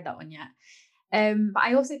not tried that one yet. But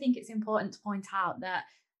I also think it's important to point out that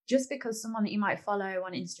just because someone that you might follow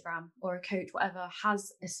on Instagram or a coach, whatever,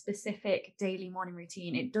 has a specific daily morning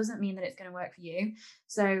routine, it doesn't mean that it's going to work for you.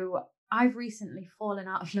 So I've recently fallen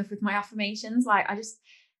out of love with my affirmations. Like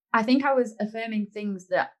I think I was affirming things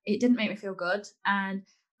that it didn't make me feel good. And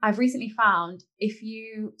I've recently found if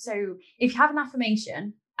you have an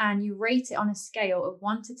affirmation and you rate it on a scale of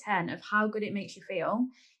 1 to 10 of how good it makes you feel,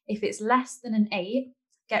 if it's less than an 8,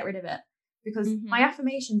 get rid of it. Because my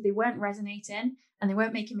affirmations, they weren't resonating and they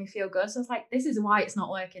weren't making me feel good. So it's like, this is why it's not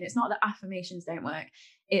working. It's not that affirmations don't work.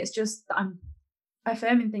 It's just that I'm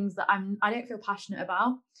affirming things that I don't feel passionate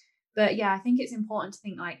about. But yeah, I think it's important to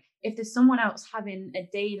think like, if there's someone else having a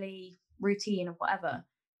daily routine of whatever,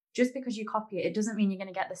 just because you copy it, it doesn't mean you're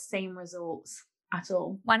going to get the same results at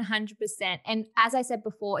all. 100%. And as I said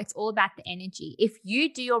before, it's all about the energy. If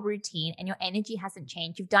you do your routine and your energy hasn't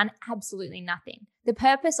changed, you've done absolutely nothing. The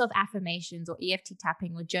purpose of affirmations or EFT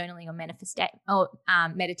tapping or journaling or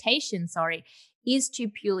meditation, is to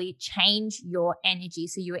purely change your energy.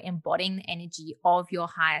 So you are embodying the energy of your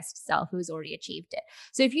highest self who has already achieved it.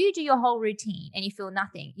 So if you do your whole routine and you feel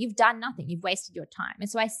nothing, you've done nothing, you've wasted your time. And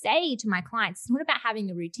so I say to my clients, it's not about having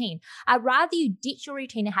a routine. I'd rather you ditch your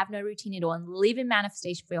routine and have no routine at all and live in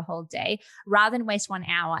manifestation for your whole day rather than waste 1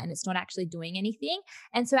 hour and it's not actually doing anything.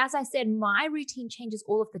 And so as I said, my routine changes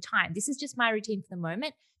all of the time. This is just my routine for the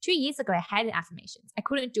moment. 2 years ago, I hated affirmations. I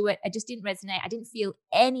couldn't do it. I just didn't resonate. I didn't feel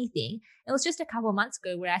anything. It was just a couple of months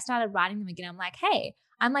ago where I started writing them again. I'm like, hey,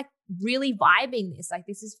 I'm like really vibing this. Like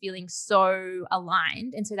this is feeling so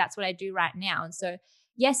aligned. And so that's what I do right now. And so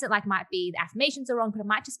yes, it like might be the affirmations are wrong, but it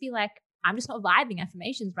might just be like, I'm just not vibing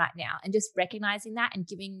affirmations right now, and just recognizing that and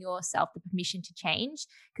giving yourself the permission to change.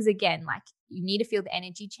 Because again, like you need to feel the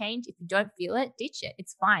energy change. If you don't feel it, ditch it.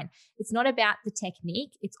 It's fine. It's not about the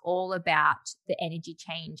technique. It's all about the energy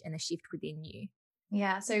change and the shift within you.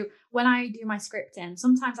 Yeah. So when I do my scripting,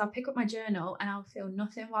 sometimes I'll pick up my journal and I'll feel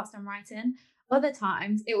nothing whilst I'm writing. Other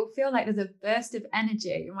times it will feel like there's a burst of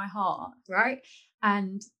energy in my heart, right?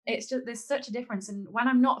 And it's just, there's such a difference. And when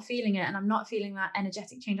I'm not feeling it and I'm not feeling that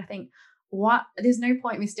energetic change, I think, what? There's no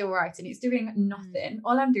point in me still writing. It's doing nothing.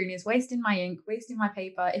 All I'm doing is wasting my ink, wasting my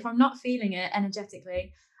paper. If I'm not feeling it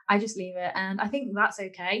energetically, I just leave it. And I think that's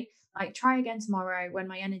okay. Like try again tomorrow when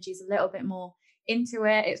my energy is a little bit more into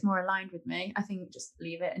it, it's more aligned with me. I think just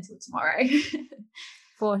leave it until tomorrow.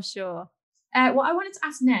 For sure. What I wanted to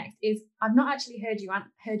ask next is, I've not actually heard you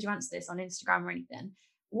answer this on Instagram or anything.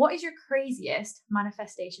 What is your craziest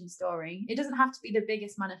manifestation story? It doesn't have to be the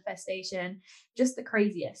biggest manifestation, just the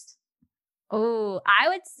craziest. Oh, I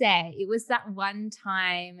would say it was that one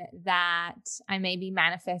time that I maybe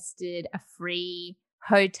manifested a free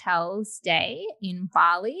hotel stay in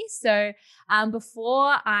Bali. So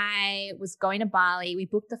before I was going to Bali, we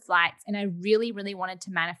booked the flights and I really, really wanted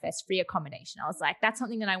to manifest free accommodation. I was like, that's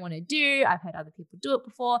something that I want to do. I've heard other people do it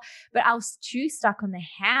before, but I was too stuck on the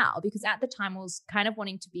how, because at the time I was kind of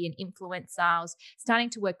wanting to be an influencer. I was starting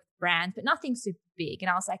to work with brands, but nothing super big. And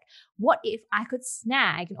I was like, what if I could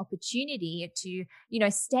snag an opportunity to,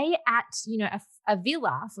 stay at, a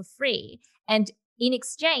villa for free, and in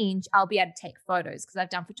exchange, I'll be able to take photos because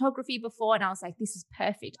I've done photography before. And I was like, this is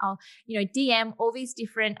perfect. I'll, DM all these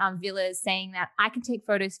different villas saying that I can take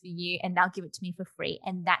photos for you and they'll give it to me for free.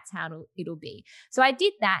 And that's how it'll be. So I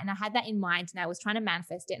did that and I had that in mind and I was trying to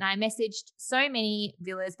manifest it. And I messaged so many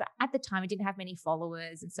villas, but at the time I didn't have many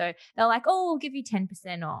followers. And so they're like, oh, we'll give you 10%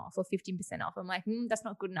 off or 15% off. I'm like, that's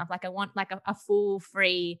not good enough. Like I want like a full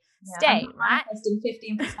free stay, right? Manifesting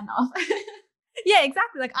 15% off. Yeah,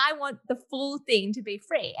 exactly. Like I want the full thing to be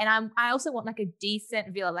free. And I also want like a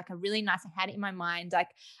decent villa, like a really nice, I had it in my mind, like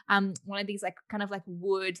one of these like kind of like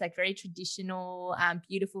wood, like very traditional,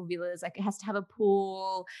 beautiful villas. Like it has to have a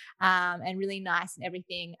pool and really nice and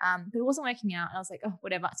everything. But it wasn't working out. And I was like, oh,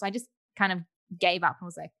 whatever. So I just kind of gave up and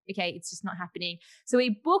was like, okay, it's just not happening. So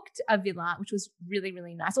we booked a villa, which was really,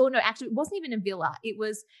 really nice. Oh no, actually it wasn't even a villa. It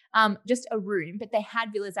was just a room, but they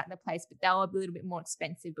had villas at the place, but they were a little bit more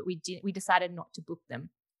expensive, but we decided not to book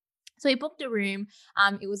them. So we booked a room.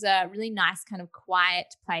 It was a really nice kind of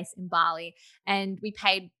quiet place in Bali, and we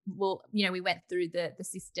paid, we went through the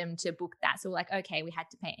system to book that. So we're like, okay, we had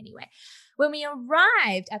to pay anyway. When we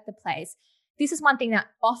arrived at the place, this is one thing that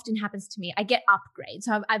often happens to me. I get upgrades.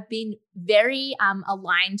 So I've been very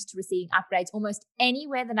aligned to receiving upgrades. Almost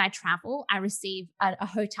anywhere that I travel, I receive a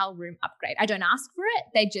hotel room upgrade. I don't ask for it.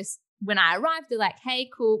 They just, when I arrive, they're like, hey,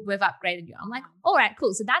 cool, we've upgraded you. I'm like, all right,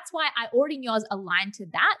 cool. So that's why I already knew I was aligned to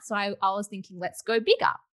that. So I was thinking, let's go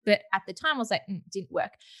bigger. But at the time I was like, didn't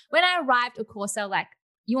work. When I arrived, of course, they're like,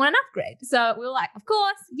 you want an upgrade? So we were like, of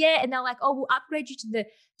course, yeah. And they're like, oh, we'll upgrade you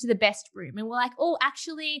to the best room. And we're like, oh,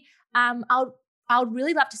 actually, I would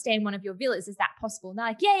really love to stay in one of your villas. Is that possible? And they're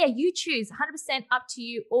like, yeah, you choose, 100% up to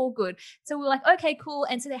you, all good. So we were like, okay, cool.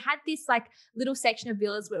 And so they had this like little section of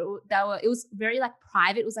villas where it was very like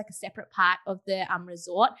private. It was like a separate part of the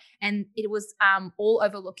resort, and it was all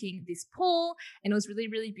overlooking this pool, and it was really,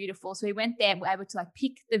 really beautiful. So we went there and we were able to like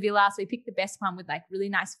pick the villa. So we picked the best one with like really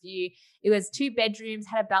nice view. It was 2 bedrooms,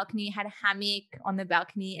 had a balcony, had a hammock on the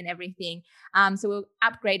balcony and everything. So we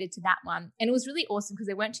upgraded to that one, and it was really awesome because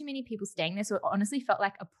there weren't too many people staying there. So it honestly felt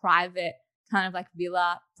like a private kind of like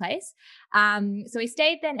villa place. So we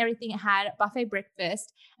stayed there and everything. It had buffet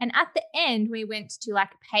breakfast. And at the end, we went to like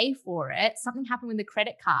pay for it. Something happened with the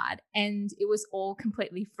credit card and it was all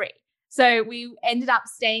completely free. So we ended up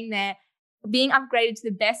staying there, being upgraded to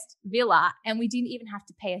the best villa, and we didn't even have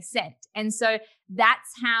to pay a cent. And so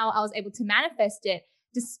that's how I was able to manifest it.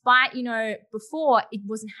 Despite, before it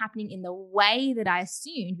wasn't happening in the way that I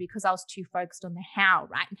assumed because I was too focused on the how,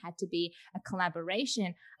 right? And had to be a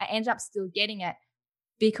collaboration. I ended up still getting it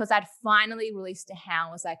because I'd finally released a how.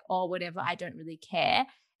 I was like, oh, whatever, I don't really care.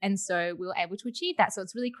 And so we were able to achieve that. So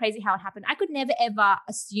it's really crazy how it happened. I could never, ever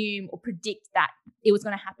assume or predict that it was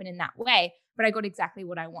going to happen in that way, but I got exactly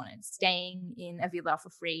what I wanted, staying in a villa for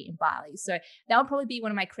free in Bali. So that would probably be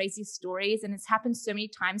one of my craziest stories. And it's happened so many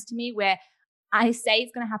times to me where I say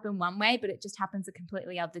it's going to happen one way, but it just happens a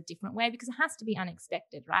completely other different way because it has to be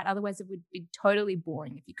unexpected, right? Otherwise, it would be totally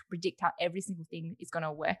boring if you could predict how every single thing is going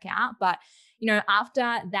to work out. But, after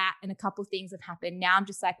that and a couple of things have happened, now I'm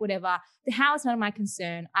just like, whatever, the how is none of my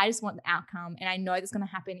concern. I just want the outcome. And I know it's going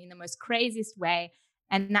to happen in the most craziest way.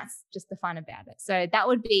 And that's just the fun about it. So that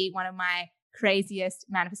would be one of my craziest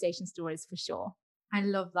manifestation stories for sure. I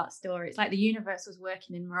love that story. It's like the universe was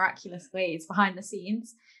working in miraculous ways behind the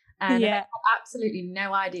scenes. And I had absolutely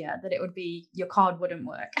no idea that it would be your card wouldn't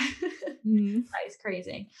work. That is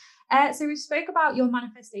crazy. So we spoke about your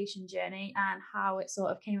manifestation journey and how it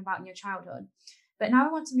sort of came about in your childhood. But now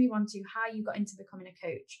I want to move on to how you got into becoming a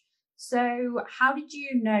coach. So how did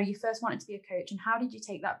you know you first wanted to be a coach, and how did you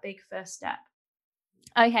take that big first step?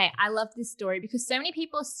 Okay, I love this story because so many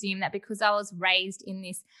people assume that because I was raised in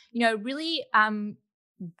this, really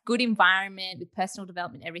good environment with personal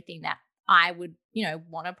development, everything, that I would,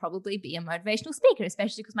 want to probably be a motivational speaker,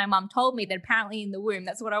 especially because my mom told me that apparently in the womb,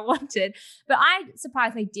 that's what I wanted. But I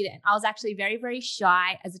surprisingly didn't. I was actually very, very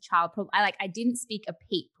shy as a child. I didn't speak a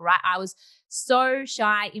peep, right? I was so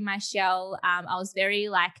shy in my shell. I was very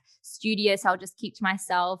studious. I would just keep to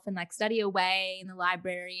myself and study away in the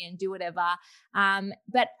library and do whatever.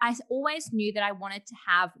 But I always knew that I wanted to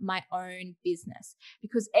have my own business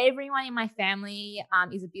because everyone in my family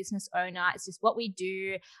is a business owner. It's just what we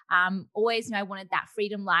do. Always I wanted that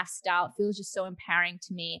freedom lifestyle. It feels just so empowering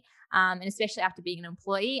to me. And especially after being an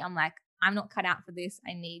employee, I'm like, I'm not cut out for this.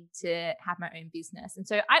 I need to have my own business. And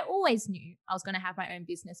so I always knew I was going to have my own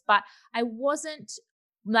business, but I wasn't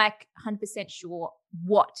 100% sure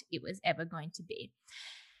what it was ever going to be.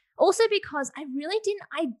 Also because I really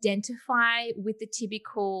didn't identify with the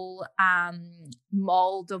typical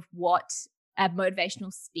mold of what a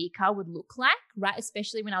motivational speaker would look like, right?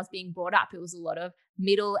 Especially when I was being brought up, it was a lot of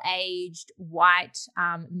middle-aged white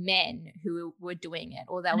men who were doing it,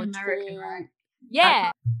 or they were American, tall. right?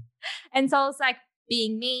 Yeah. And so I was like,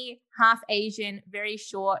 being me, half Asian, very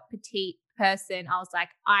short, petite person, I was like,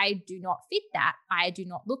 I do not fit that. I do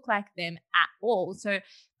not look like them at all. So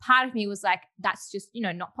part of me was like, that's just,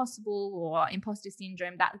 not possible, or imposter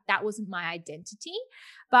syndrome. That wasn't my identity.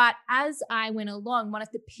 But as I went along, one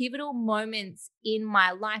of the pivotal moments in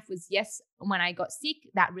my life was, yes, when I got sick,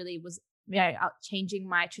 that really was changing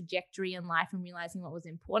my trajectory in life and realizing what was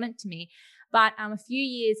important to me. But a few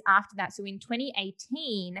years after that, so in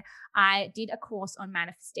 2018, I did a course on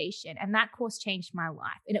manifestation, and that course changed my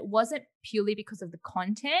life. And it wasn't purely because of the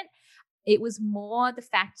content. It was more the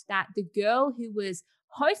fact that the girl who was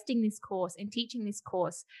hosting this course and teaching this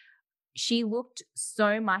course, she looked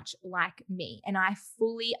so much like me, and I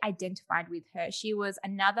fully identified with her. She was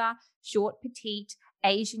another short, petite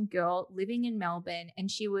Asian girl living in Melbourne,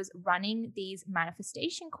 and she was running these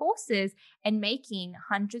manifestation courses and making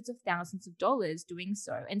hundreds of thousands of dollars doing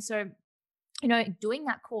so. And so, doing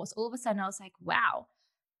that course, all of a sudden I was like, wow,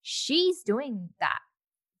 she's doing that.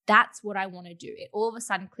 That's what I want to do. It all of a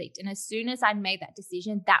sudden clicked. And as soon as I made that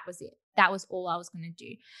decision, that was it. That was all I was going to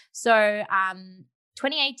do. So,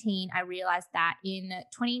 2018, I realized that in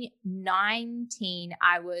 2019,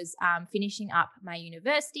 I was finishing up my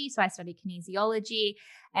university. So I studied kinesiology.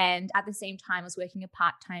 And at the same time, I was working a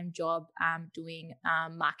part-time job doing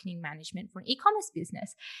marketing management for an e-commerce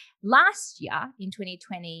business. Last year, in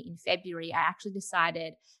 2020, in February, I actually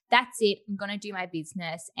decided that's it. I'm going to do my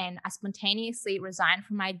business. And I spontaneously resigned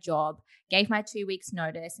from my job, gave my 2 weeks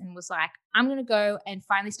notice, and was like, I'm going to go and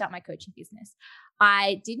finally start my coaching business.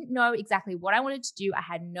 I didn't know exactly what I wanted to do. I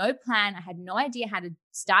had no plan. I had no idea how to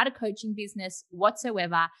start a coaching business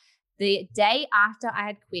whatsoever. The day after I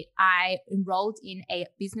had quit, I enrolled in a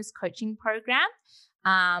business coaching program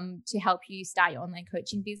to help you start your online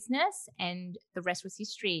coaching business. And the rest was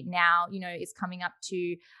history. Now, it's coming up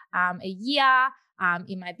to a year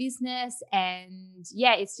in my business. And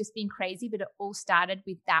yeah, it's just been crazy. But it all started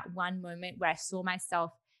with that one moment where I saw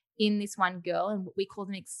myself in this one girl, and we call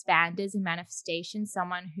them expanders in manifestation,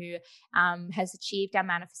 someone who has achieved our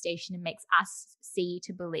manifestation and makes us see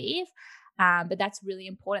to believe. But that's really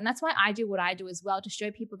important. That's why I do what I do as well, to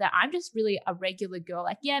show people that I'm just really a regular girl.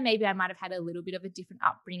 Like, yeah, maybe I might have had a little bit of a different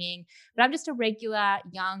upbringing, but I'm just a regular,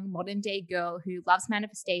 young, modern day girl who loves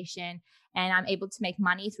manifestation, and I'm able to make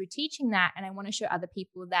money through teaching that. And I want to show other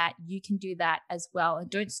people that you can do that as well. And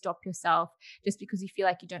don't stop yourself just because you feel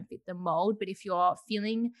like you don't fit the mold. But if you're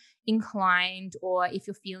feeling inclined, or if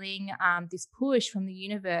you're feeling this push from the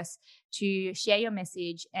universe to share your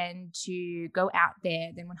message and to go out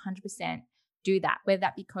there, then 100% do that, whether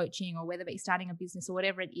that be coaching or whether it be starting a business or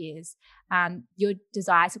whatever it is. Your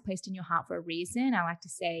desires are placed in your heart for a reason. I like to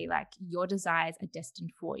say, like, your desires are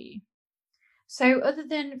destined for you. So other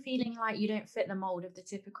than feeling like you don't fit the mold of the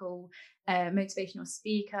typical motivational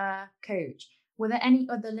speaker, coach, were there any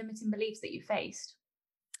other limiting beliefs that you faced?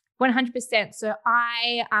 100%. So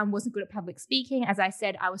I wasn't good at public speaking. As I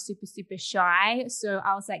said, I was super, super shy. So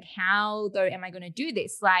I was like, how though am I going to do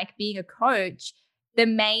this? Like, being a coach, the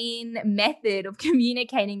main method of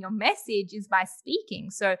communicating your message is by speaking.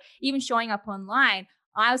 So even showing up online,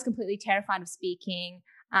 I was completely terrified of speaking.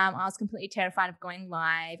 I was completely terrified of going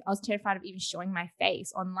live. I was terrified of even showing my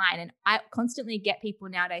face online. And I constantly get people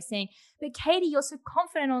nowadays saying, but Katie, you're so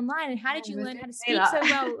confident online. And how did you learn how to speak so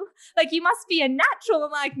well? Like, you must be a natural.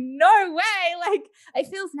 I'm like, no way. Like, it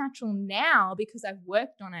feels natural now because I've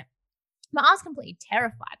worked on it. But I was completely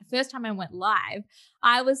terrified. The first time I went live,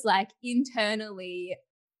 I was like internally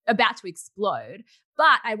about to explode.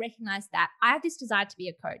 But I recognized that I have this desire to be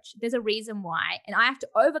a coach. There's a reason why. And I have to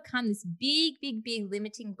overcome this big, big, big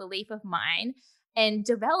limiting belief of mine and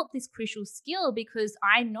develop this crucial skill, because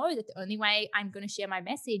I know that the only way I'm going to share my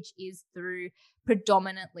message is through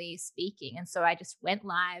predominantly speaking. And so I just went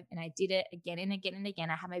live and I did it again and again and again.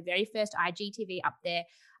 I had my very first IGTV up there.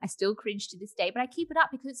 I still cringe to this day, but I keep it up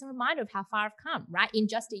because it's a reminder of how far I've come, right? In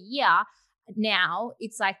just a year now,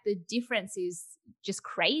 it's like the difference is just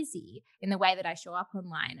crazy in the way that I show up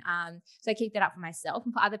online. So I keep that up for myself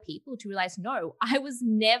and for other people to realize, no, I was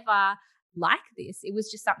never like this. It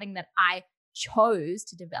was just something that I chose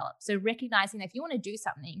to develop. So recognizing that if you want to do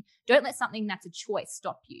something, don't let something that's a choice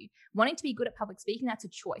stop you. Wanting to be good at public speaking, that's a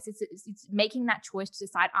choice. It's making that choice to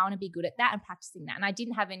decide, I want to be good at that, and practicing that. And I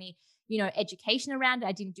didn't have any education around it.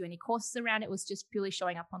 I didn't do any courses around it. It was just purely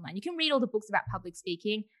showing up online. You can read all the books about public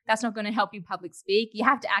speaking. That's not going to help you public speak. You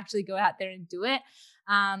have to actually go out there and do it.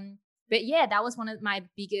 But yeah, that was one of my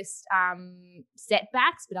biggest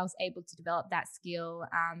setbacks, but I was able to develop that skill.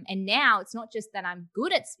 And now it's not just that I'm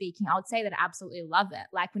good at speaking. I would say that I absolutely love it.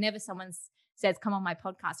 Like, whenever someone says, come on my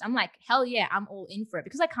podcast, I'm like, hell yeah, I'm all in for it,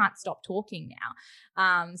 because I can't stop talking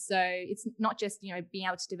now. So it's not just, being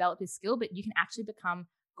able to develop this skill, but you can actually become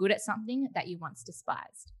good at something that you once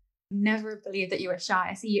despised. Never believed that you were shy.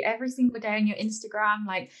 I see you every single day on your Instagram,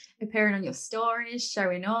 like appearing on your stories,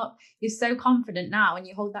 showing up. You're so confident now, and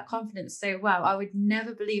you hold that confidence so well. I would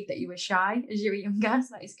never believe that you were shy as you were younger.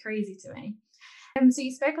 So that is crazy to me. So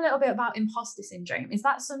you spoke a little bit about imposter syndrome. Is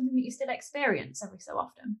that something that you still experience every so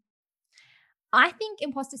often? I think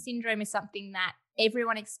imposter syndrome is something that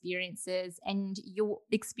everyone experiences, and you'll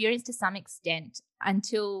experience to some extent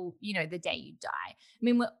until, the day you die. I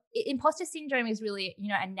mean, imposter syndrome is really,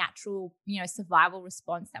 a natural, survival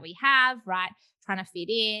response that we have, right? Trying to fit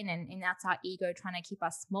in, and that's our ego trying to keep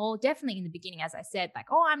us small. Definitely in the beginning, as I said, like,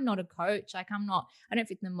 oh, I'm not a coach. Like, I don't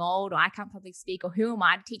fit the mold, or I can't public speak, or who am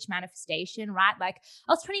I to teach manifestation, right? Like,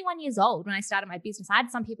 I was 21 years old when I started my business. I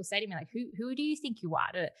had some people say to me, like, who do you think you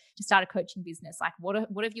are to start a coaching business? Like, what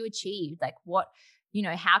have you achieved? Like,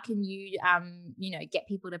 how can you, get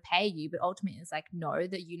people to pay you? But ultimately it's like, no,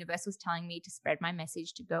 the universe was telling me to spread my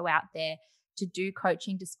message, to go out there, to do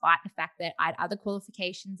coaching despite the fact that I had other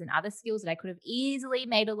qualifications and other skills that I could have easily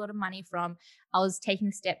made a lot of money from. I was taking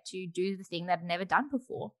the step to do the thing that I'd never done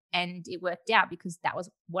before. And it worked out because that was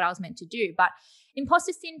what I was meant to do. But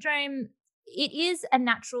imposter syndrome, it is a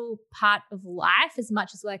natural part of life as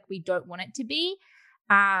much as like we don't want it to be.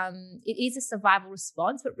 It is a survival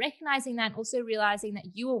response, but recognizing that and also realizing that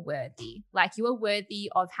you are worthy. Like you are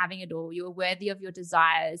worthy of having it all. You are worthy of your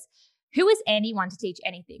desires. Who is anyone to teach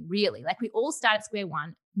anything, really? Like we all start at square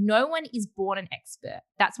one. No one is born an expert.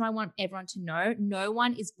 That's what I want everyone to know. No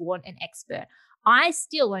one is born an expert. I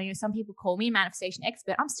still, some people call me a manifestation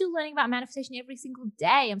expert. I'm still learning about manifestation every single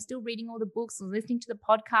day. I'm still reading all the books and listening to the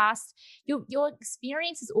podcast. Your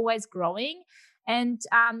experience is always growing. And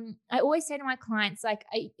I always say to my clients, like,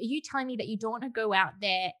 are you telling me that you don't want to go out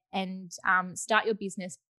there and start your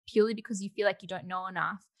business purely because you feel like you don't know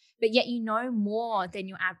enough? But yet you know more than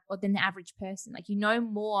the average person. Like you know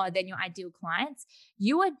more than your ideal clients.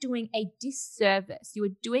 You are doing a disservice. You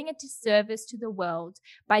are doing a disservice to the world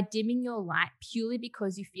by dimming your light purely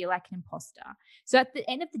because you feel like an imposter. So at the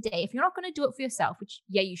end of the day, if you're not going to do it for yourself, which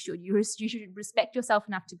you should, you should respect yourself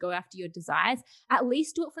enough to go after your desires, at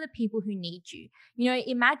least do it for the people who need you.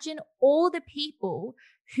 Imagine all the people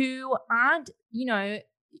who aren't,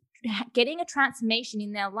 getting a transformation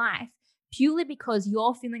in their life purely because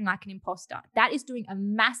you're feeling like an imposter. That is doing a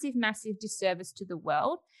massive, massive disservice to the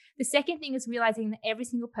world. The second thing is realizing that every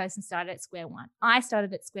single person started at square one. I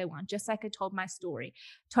started at square one, just like I told my story.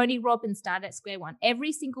 Tony Robbins started at square one.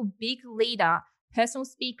 Every single big leader, personal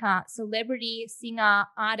speaker, celebrity, singer,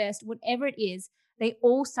 artist, whatever it is, they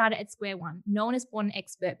all started at square one. No one is born an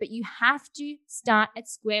expert, but you have to start at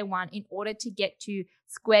square one in order to get to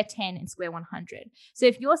square 10 and square 100. So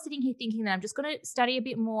if you're sitting here thinking that I'm just going to study a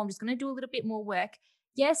bit more, I'm just going to do a little bit more work.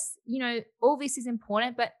 Yes, all this is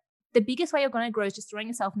important, but the biggest way you're going to grow is just throwing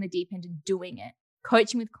yourself in the deep end and doing it.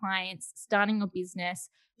 Coaching with clients, starting your business,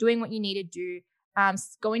 doing what you need to do,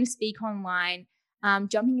 going to speak online,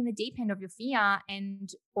 jumping in the deep end of your fear,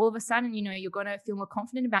 and all of a sudden, you're going to feel more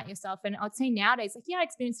confident about yourself. And I'd say nowadays, like, I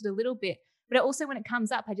experienced it a little bit, but also when it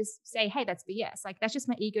comes up, I just say, hey, that's BS. Like, that's just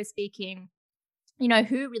my ego speaking.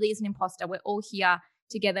 Who really is an imposter? We're all here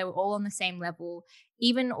together. We're all on the same level.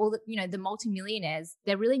 Even all the, the multimillionaires,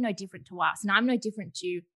 they're really no different to us. And I'm no different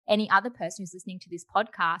to any other person who's listening to this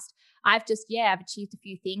podcast. I've achieved a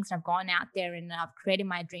few things and I've gone out there and I've created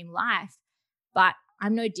my dream life, but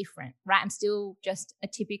I'm no different, right? I'm still just a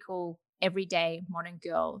typical everyday modern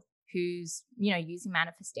girl who's, using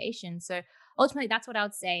manifestation. So ultimately that's what I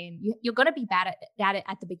would say. And you're going to be bad at it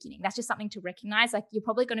at the beginning. That's just something to recognize. Like you're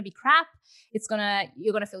probably going to be crap.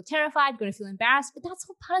 You're going to feel terrified. You're going to feel embarrassed, but that's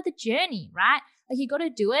all part of the journey, right? Like you got to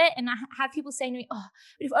do it. And I have people saying to me, oh,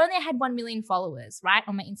 but if only I had 1 million followers, right,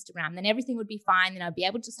 on my Instagram, then everything would be fine. Then I'd be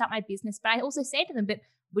able to start my business. But I also say to them, but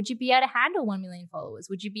would you be able to handle 1 million followers?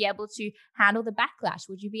 Would you be able to handle the backlash?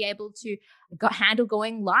 Would you be able to handle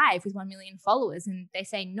going live with 1 million followers? And they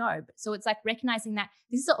say no. So it's like recognizing that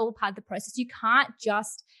this is all part of the process. You can't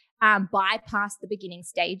just bypass the beginning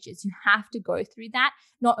stages. You have to go through that,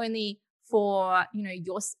 not only for,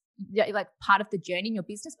 your like part of the journey in your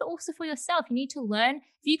business, but also for yourself. You need to learn.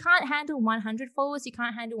 If you can't handle 100 followers, you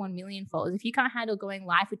can't handle 1 million followers. If you can't handle going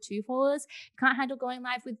live with 2 followers, you can't handle going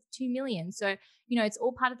live with 2 million. So, it's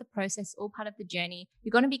all part of the process, all part of the journey.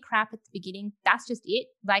 You're going to be crap at the beginning. That's just it.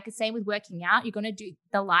 Like the same with working out, you're going to do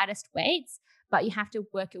the lightest weights, but you have to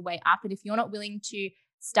work your way up. And if you're not willing to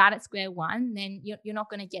start at square one, then you're not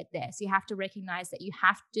going to get there. So you have to recognize that you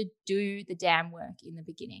have to do the damn work in the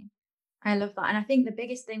beginning. I love that. And I think the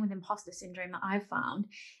biggest thing with imposter syndrome that I've found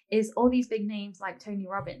is all these big names like Tony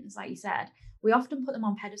Robbins, like you said, we often put them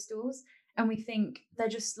on pedestals and we think they're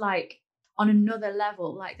just like on another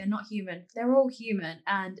level, like they're not human. They're all human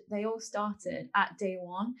and they all started at day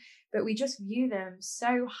one, but we just view them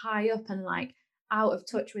so high up and like out of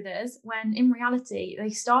touch with us when in reality, they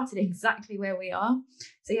started exactly where we are.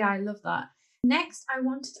 So yeah, I love that. Next, I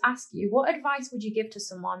wanted to ask you, what advice would you give to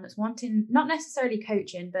someone that's wanting, not necessarily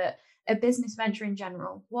coaching, but a business venture in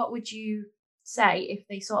general? What would you say if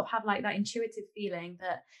they sort of have like that intuitive feeling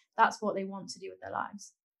that that's what they want to do with their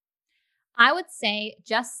lives? I would say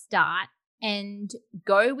just start and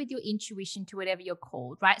go with your intuition to whatever you're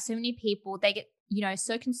called, right? So many people, they get,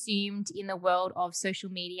 so consumed in the world of social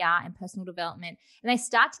media and personal development, and they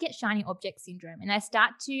start to get shiny object syndrome, and they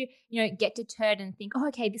start to, get deterred and think, oh,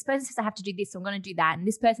 okay, this person says I have to do this, so I'm going to do that. And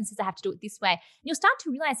this person says I have to do it this way. And you'll start to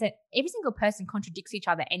realize that every single person contradicts each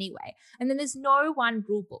other anyway. And then there's no one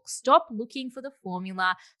rule book. Stop looking for the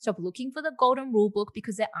formula. Stop looking for the golden rule book,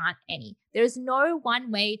 because there aren't any. There is no one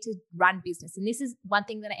way to run business. And this is one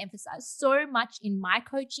thing that I emphasize so much in my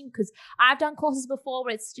coaching, because I've done courses before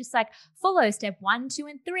where it's just like, follow step 1, 2,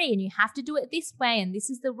 and 3, and you have to do it this way, and this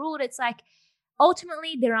is the rule. It's like,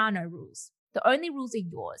 ultimately, there are no rules. The only rules are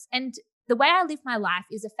yours. And the way I live my life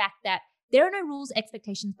is the fact that there are no rules,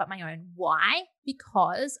 expectations, but my own. Why?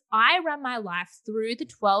 Because I run my life through the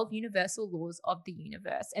 12 universal laws of the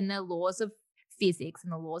universe, and the laws of physics,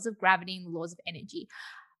 and the laws of gravity, and the laws of energy.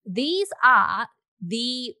 These are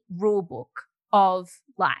the rule book of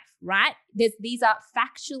life, right? These are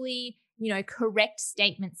factually, correct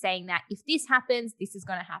statements saying that if this happens, this is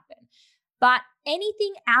going to happen. But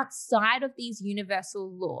anything outside of these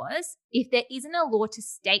universal laws, if there isn't a law to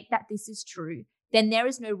state that this is true, then there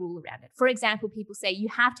is no rule around it. For example, people say you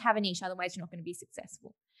have to have a niche, otherwise you're not going to be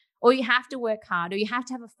successful. Or you have to work hard, or you have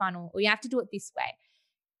to have a funnel, or you have to do it this way.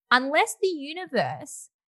 Unless the universe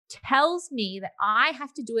tells me that I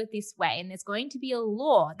have to do it this way, and there's going to be a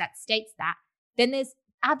law that states that, then there's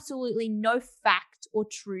absolutely no fact or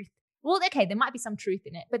truth. Well, okay, there might be some truth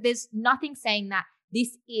in it, but there's nothing saying that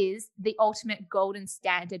this is the ultimate golden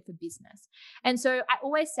standard for business. And so I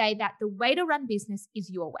always say that the way to run business is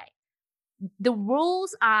your way. The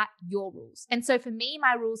rules are your rules. And so for me,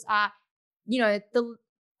 my rules are,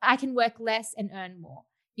 I can work less and earn more.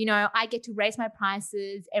 I get to raise my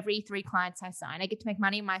prices every 3 clients I sign. I get to make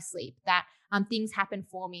money in my sleep, that things happen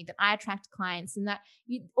for me, that I attract clients, and that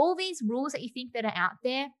all these rules that you think that are out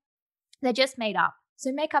there, they're just made up.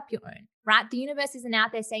 So make up your own, right? The universe isn't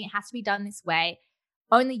out there saying it has to be done this way.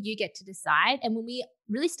 Only you get to decide. And when we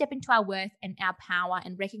really step into our worth and our power,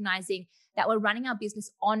 and recognizing that we're running our business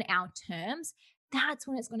on our terms, that's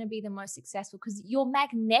when it's going to be the most successful, because you're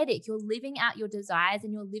magnetic. You're living out your desires,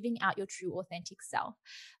 and you're living out your true authentic self.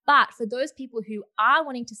 But for those people who are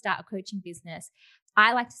wanting to start a coaching business,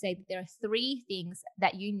 I like to say that there are 3 things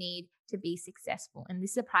that you need to be successful. And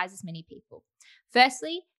this surprises many people.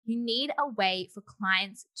 Firstly, you need a way for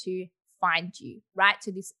clients to find you, right?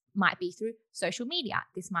 So this might be through social media.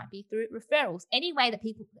 This might be through referrals, any way that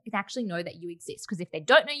people can actually know that you exist. Because if they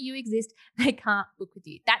don't know you exist, they can't book with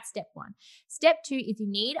you. That's step 1. Step 2 is you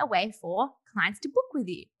need a way for clients to book with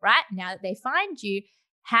you, right? Now that they find you,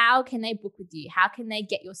 how can they book with you? How can they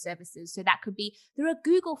get your services? So that could be through a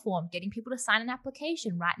Google form, getting people to sign an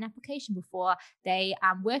application, write an application before they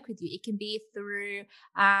work with you. It can be through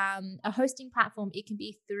a hosting platform. It can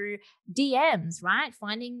be through DMs, right?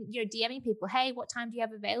 Finding, DMing people, hey, what time do you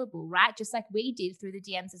have available, right? Just like we did through the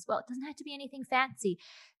DMs as well. It doesn't have to be anything fancy.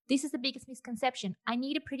 This is the biggest misconception. I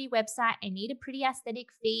need a pretty website. I need a pretty aesthetic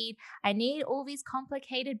feed. I need all these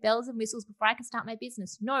complicated bells and whistles before I can start my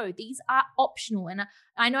business. No, these are optional. And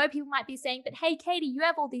I know people might be saying, but hey, Katie, you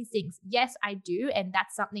have all these things. Yes, I do. And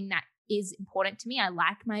that's something that is important to me. I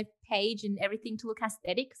like my page and everything to look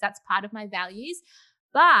aesthetic, because that's part of my values.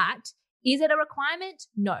 But is it a requirement?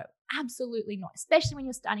 No, absolutely not. Especially when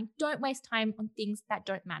you're starting. Don't waste time on things that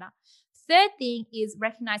don't matter. Third thing is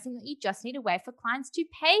recognizing that you just need a way for clients to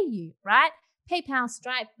pay you, right? PayPal,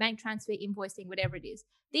 Stripe, bank transfer, invoicing, whatever it is.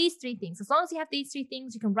 These 3 things. As long as you have these 3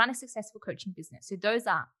 things, you can run a successful coaching business. So those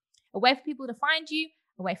are a way for people to find you,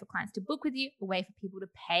 a way for clients to book with you, a way for people to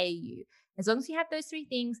pay you. As long as you have those 3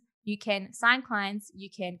 things, you can sign clients, you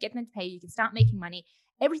can get them to pay you, you can start making money.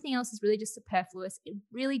 Everything else is really just superfluous. It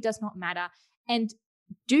really does not matter. And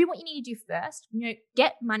do what you need to do first.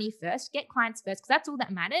 Get money first, get clients first, because that's all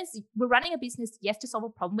that matters. We're running a business, yes, to solve a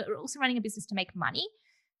problem, but we're also running a business to make money.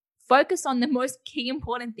 Focus on the most key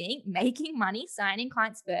important thing, making money, signing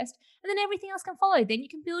clients first, and then everything else can follow. Then you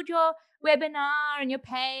can build your webinar and your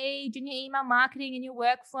page and your email marketing and your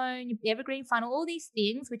workflow and your evergreen funnel, all these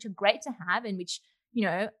things which are great to have and which,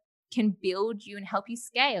 can build you and help you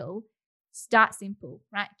scale. Start simple,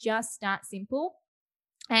 right? Just start simple.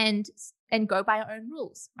 And go by your own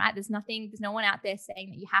rules, right? There's no one out there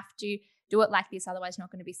saying that you have to do it like this, otherwise you're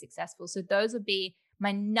not going to be successful. So those would be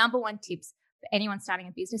my number 1 tips for anyone starting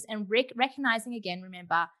a business. And recognizing, again,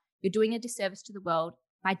 remember, you're doing a disservice to the world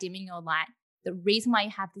by dimming your light. The reason why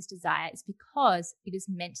you have this desire is because it is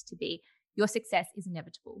meant to be. Your success is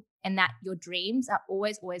inevitable, and that your dreams are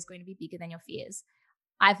always, always going to be bigger than your fears.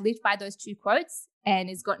 I've lived by those 2 quotes, and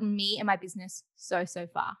it's gotten me and my business so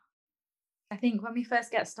far. I think when we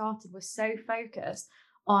first get started, we're so focused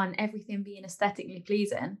on everything being aesthetically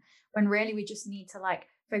pleasing, when really we just need to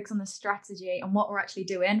focus on the strategy and what we're actually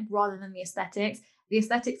doing rather than the aesthetics. The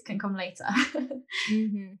aesthetics can come later.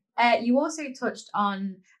 You also touched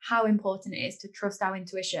on how important it is to trust our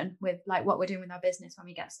intuition with like what we're doing with our business when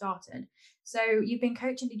we get started. So you've been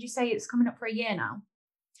coaching, did you say it's coming up for a year now?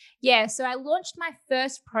 Yeah, so I launched my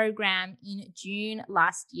first program in June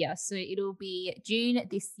last year. So it'll be June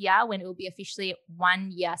this year when it will be officially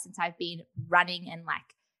 1 year since I've been running and like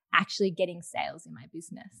actually getting sales in my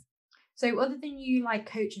business. So other than you like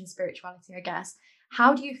coaching spirituality, I guess,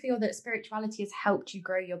 how do you feel that spirituality has helped you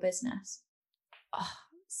grow your business? Oh,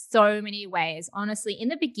 so many ways. Honestly, in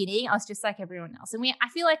the beginning, I was just like everyone else. And I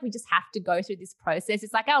feel like we just have to go through this process.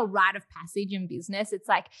 It's like our rite of passage in business. It's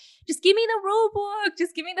like, just give me the rule book,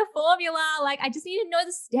 just give me the formula. Like, I just need to know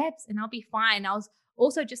the steps and I'll be fine. I was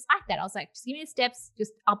also just like that. I was like, just give me the steps,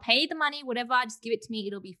 just I'll pay the money, whatever, just give it to me,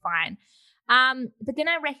 it'll be fine. But then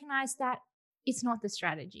I recognized that it's not the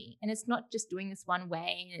strategy and it's not just doing this one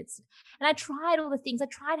way. And I tried all the things. I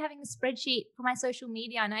tried having a spreadsheet for my social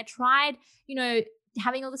media and I tried,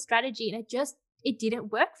 having all the strategy and it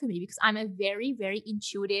didn't work for me because I'm a very, very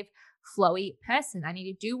intuitive, flowy person. I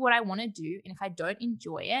need to do what I want to do. And if I don't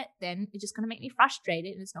enjoy it, then it's just going to make me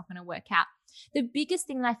frustrated and it's not going to work out. The biggest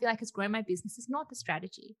thing that I feel like has grown my business is not the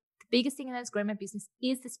strategy. The biggest thing that has grown my business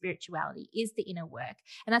is the spirituality, is the inner work.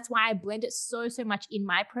 And that's why I blend it so much in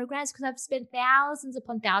my programs because I've spent thousands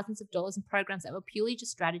upon thousands of dollars in programs that were purely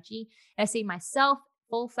just strategy. And I see myself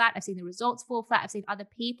fall flat. I've seen the results fall flat. I've seen other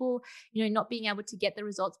people, not being able to get the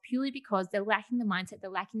results purely because they're lacking the mindset,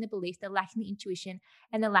 they're lacking the belief, they're lacking the intuition,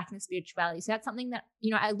 and they're lacking the spirituality. So that's something that,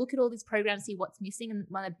 I look at all these programs, see what's missing. And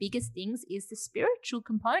one of the biggest things is the spiritual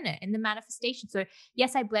component and the manifestation. So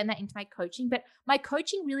yes, I blend that into my coaching, but my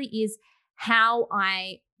coaching really is how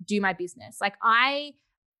I do my business. Like I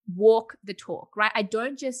walk the talk, right? I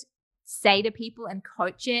don't just say to people and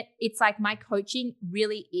coach it. It's like my coaching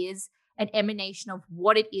really is an emanation of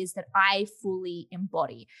what it is that I fully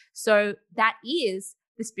embody. So that is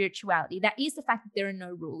the spirituality. That is the fact that there are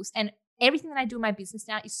no rules. And everything that I do in my business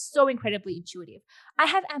now is so incredibly intuitive. I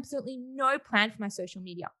have absolutely no plan for my social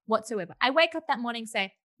media whatsoever. I wake up that morning and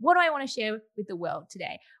say, what do I want to share with the world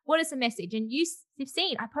today? What is the message? And you've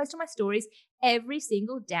seen, I post on my stories every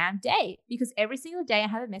single damn day because every single day I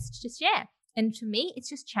have a message to share. And to me, it's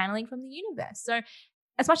just channeling from the universe. So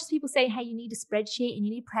as much as people say, hey, you need a spreadsheet and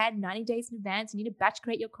you need to plan 90 days in advance, you need to batch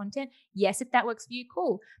create your content. Yes, if that works for you,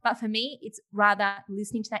 cool. But for me, it's rather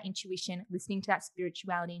listening to that intuition, listening to that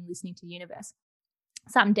spirituality, and listening to the universe.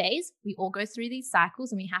 Some days we all go through these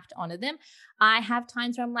cycles and we have to honor them. I have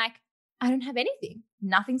times where I'm like, I don't have anything.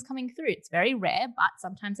 Nothing's coming through. It's very rare, but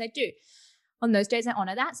sometimes I do. On those days, I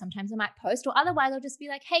honor that. Sometimes I might post, or otherwise I'll just be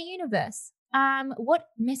like, hey, universe, what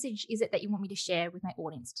message is it that you want me to share with my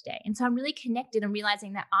audience today? And so I'm really connected and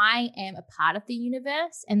realizing that I am a part of the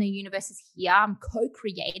universe and the universe is here. I'm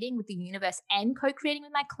co-creating with the universe and co-creating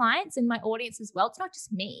with my clients and my audience as well. It's not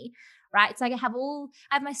just me, right? It's like I have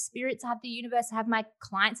my spirits, I have the universe, I have my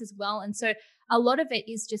clients as well. And so a lot of it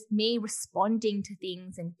is just me responding to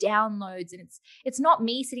things and downloads. And it's not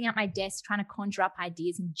me sitting at my desk trying to conjure up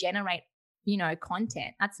ideas and generate,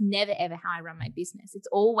 content. That's never, ever how I run my business. It's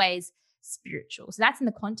always spiritual. So that's in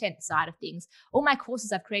the content side of things. All my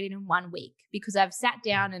courses I've created in 1 week because I've sat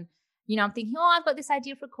down and, I'm thinking, I've got this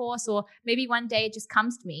idea for a course, or maybe one day it just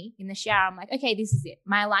comes to me in the shower. I'm like, okay, this is it.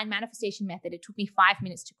 My aligned manifestation method. It took me 5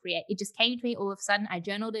 minutes to create. It just came to me all of a sudden. I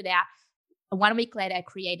journaled it out. 1 week later, I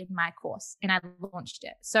created my course and I launched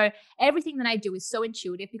it. So everything that I do is so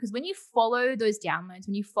intuitive because when you follow those downloads,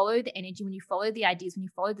 when you follow the energy, when you follow the ideas, when you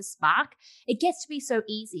follow the spark, it gets to be so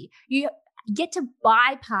easy. You get to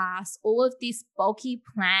bypass all of this bulky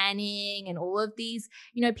planning and all of these,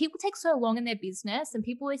 people take so long in their business and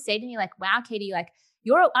people always say to me like, wow, Katie, like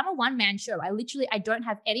I'm a one-man show. I don't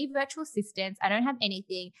have any virtual assistants. I don't have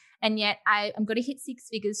anything. And yet I'm going to hit 6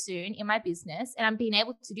 figures soon in my business. And I'm being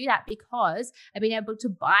able to do that because I've been able to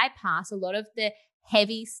bypass a lot of the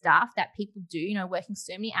heavy stuff that people do, working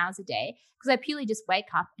so many hours a day because I purely just wake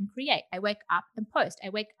up and create. I wake up and post. I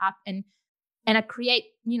wake up and I create,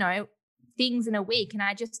 things in a week. And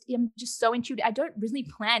I'm just so intuitive. I don't really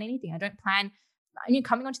plan anything. I don't plan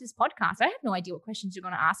coming onto this podcast. I have no idea what questions you're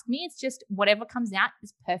going to ask me. It's just whatever comes out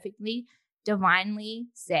is perfectly divinely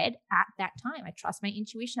said at that time. I trust my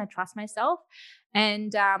intuition. I trust myself.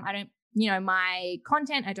 And I don't, my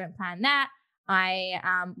content, I don't plan that.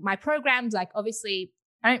 My programs, like obviously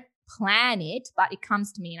I don't plan it, but it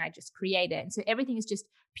comes to me and I just create it. And so everything is just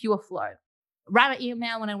pure flow. Write my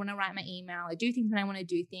email when I want to write my email. I do things when I want to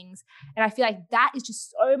do things. And I feel like that is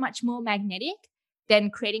just so much more magnetic then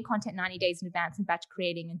creating content 90 days in advance and batch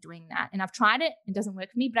creating and doing that. And I've tried it. It doesn't work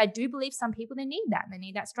for me, but I do believe some people, they need that. They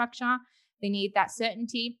need that structure. They need that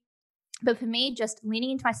certainty. But for me, just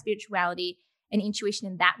leaning into my spirituality and intuition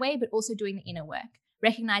in that way, but also doing the inner work,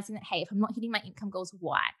 recognizing that, hey, if I'm not hitting my income goals,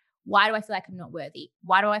 why? Why do I feel like I'm not worthy?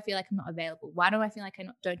 Why do I feel like I'm not available? Why do I feel like I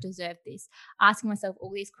don't deserve this? Asking myself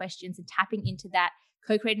all these questions and tapping into that,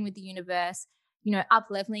 co-creating with the universe, up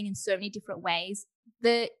leveling in so many different ways.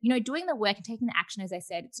 Doing the work and taking the action, as I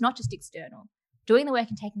said, it's not just external. Doing the work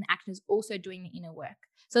and taking the action is also doing the inner work.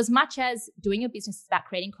 So as much as doing your business is about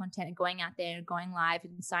creating content and going out there and going live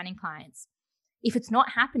and signing clients, if it's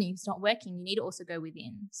not happening, if it's not working, you need to also go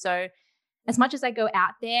within. So as much as I go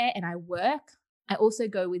out there and I work, I also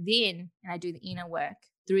go within and I do the inner work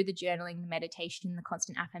through the journaling, the meditation, the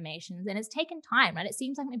constant affirmations. And it's taken time, right? It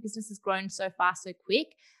seems like my business has grown so fast, so quick.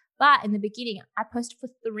 But in the beginning, I posted for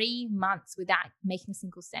 3 months without making a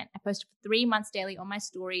single cent. I posted for 3 months daily on my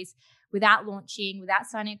stories without launching, without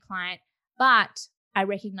signing a client. But I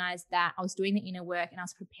recognized that I was doing the inner work and I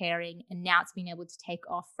was preparing, and now it's been able to take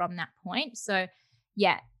off from that point. So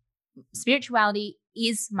yeah, spirituality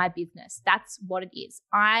is my business. That's what it is.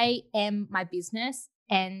 I am my business,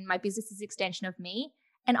 and my business is an extension of me,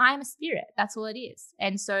 and I am a spirit. That's all it is.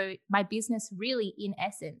 And so my business really, in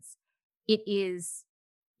essence, it is,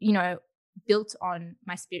 built on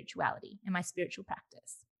my spirituality and my spiritual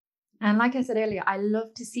practice. And like I said earlier, I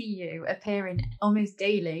love to see you appearing almost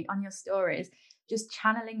daily on your stories, just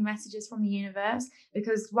channeling messages from the universe,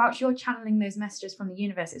 because whilst you're channeling those messages from the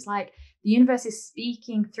universe, it's like the universe is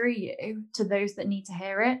speaking through you to those that need to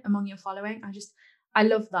hear it among your following. I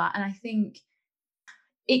love that. And I think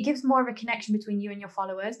it gives more of a connection between you and your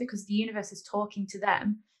followers because the universe is talking to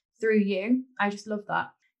them through you. I just love that.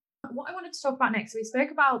 What I wanted to talk about next, we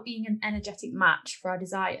spoke about being an energetic match for our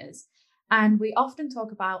desires, and we often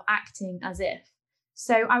talk about acting as if.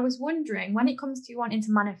 So I was wondering, when it comes to wanting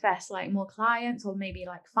to manifest like more clients or maybe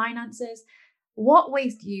like finances, what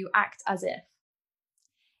ways do you act as if?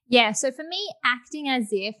 Yeah, so for me, acting as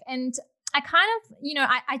if, and I kind of,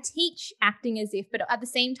 I teach acting as if, but at the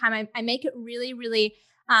same time, I make it really, really,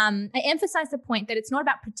 I emphasize the point that it's not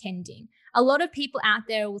about pretending. A lot of people out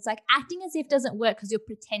there was like, acting as if doesn't work because you're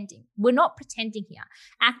pretending. We're not pretending here.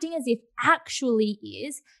 Acting as if actually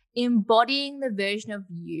is embodying the version of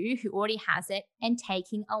you who already has it and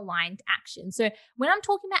taking aligned action. So when I'm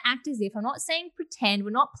talking about act as if, I'm not saying pretend.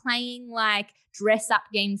 We're not playing like dress up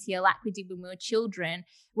games here like we did when we were children.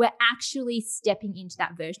 We're actually stepping into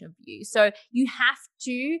that version of you. So you have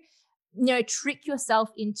to trick yourself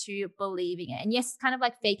into believing it. And yes, it's kind of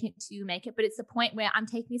like fake it till you make it, but it's the point where I'm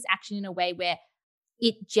taking this action in a way where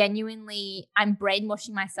it genuinely, I'm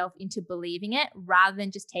brainwashing myself into believing it rather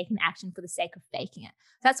than just taking action for the sake of faking it.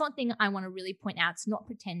 So that's one thing I want to really point out. It's not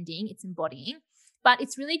pretending, it's embodying, but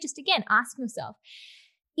it's really just, again, asking yourself,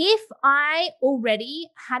 if I already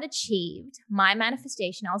had achieved my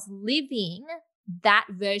manifestation, I was living that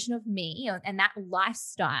version of me and that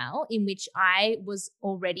lifestyle in which I was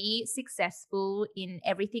already successful in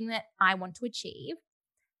everything that I want to achieve,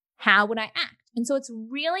 how would I act? And so it's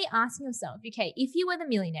really asking yourself, okay, if you were the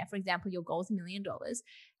millionaire, for example, your goal is $1 million,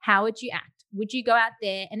 how would you act? Would you go out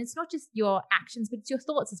there? And it's not just your actions, but it's your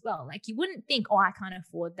thoughts as well. Like you wouldn't think, oh, I can't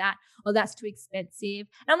afford that, or that's too expensive.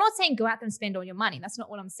 And I'm not saying go out there and spend all your money. That's not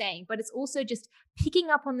what I'm saying. But it's also just picking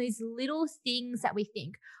up on these little things that we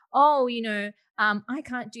think, oh, I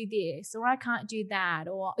can't do this, or I can't do that,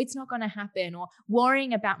 or it's not going to happen, or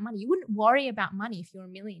worrying about money. You wouldn't worry about money if you're a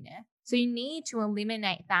millionaire. So you need to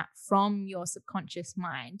eliminate that from your subconscious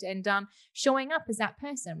mind and showing up as that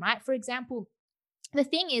person, right? For example, the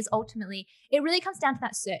thing is, ultimately, it really comes down to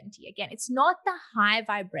that certainty. Again, it's not the high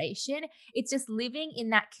vibration. It's just living in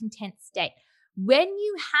that content state. When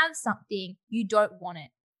you have something, you don't want it.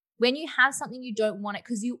 When you have something, you don't want it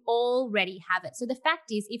because you already have it. So the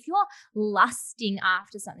fact is, if you're lusting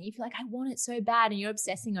after something, if you're like, I want it so bad and you're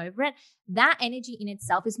obsessing over it, that energy in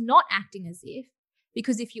itself is not acting as if,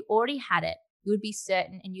 because if you already had it, you would be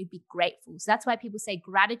certain and you'd be grateful. So that's why people say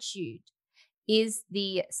gratitude is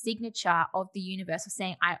the signature of the universe of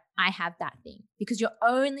saying, I have that thing, because you're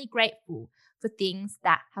only grateful for things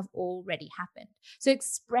that have already happened. So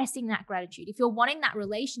expressing that gratitude. If you're wanting that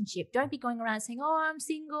relationship, don't be going around saying, oh, I'm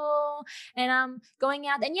single and I'm going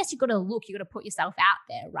out. And yes, you've got to look, you've got to put yourself out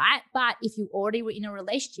there, right? But if you already were in a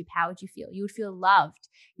relationship, how would you feel? You would feel loved.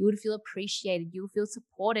 You would feel appreciated. You would feel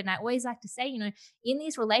supported. And I always like to say, in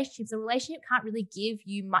these relationships, the relationship can't really give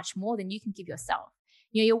you much more than you can give yourself.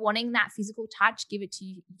 You're wanting that physical touch, give it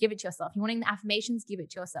to yourself. You're wanting the affirmations, give it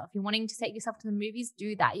to yourself. You're wanting to take yourself to the movies,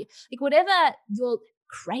 do that. Like whatever you're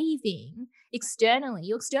craving externally.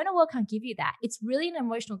 Your external world can't give you that. It's really an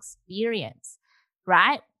emotional experience,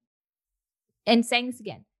 right? And saying this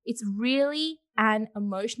again, it's really an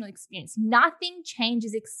emotional experience. Nothing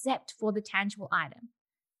changes except for the tangible item,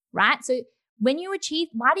 right? So when you achieve,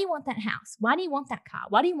 why do you want that house? Why do you want that car?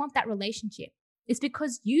 Why do you want that relationship? It's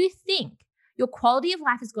because you think your quality of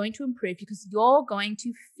life is going to improve because you're going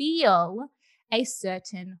to feel a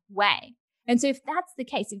certain way. And so if that's the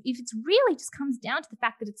case, if it's really just comes down to the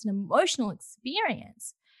fact that it's an emotional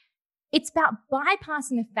experience, it's about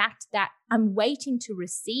bypassing the fact that I'm waiting to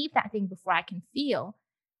receive that thing before I can feel,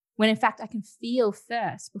 when in fact I can feel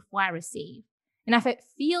first before I receive. And if I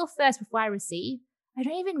feel first before I receive, I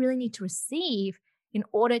don't even really need to receive in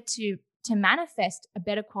order to manifest a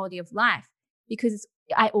better quality of life, because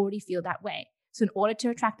I already feel that way. So in order to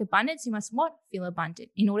attract abundance, you must what? Feel abundant.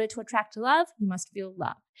 In order to attract love, you must feel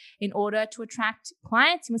love. In order to attract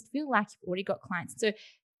clients, you must feel like you've already got clients. So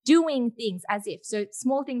doing things as if. So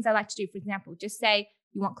small things I like to do, for example, just say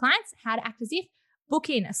you want clients, how to act as if. Book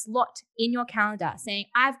in a slot in your calendar saying,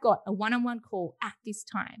 I've got a one-on-one call at this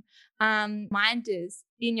time. Reminders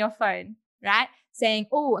in your phone, right? Saying,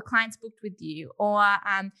 oh, a client's booked with you. Or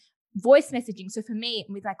voice messaging. So for me,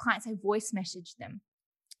 with my clients, I voice message them.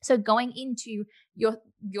 So going into your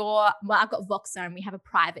well, I've got Voxer and we have a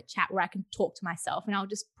private chat where I can talk to myself and I'll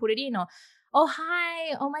just put it in, or, oh,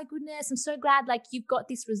 hi, oh my goodness, I'm so glad like you've got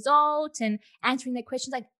this result, and answering their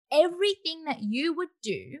questions, like everything that you would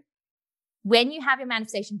do when you have your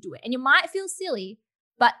manifestation, do it. And you might feel silly,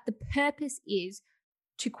 but the purpose is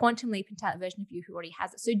to quantum leap into that version of you who already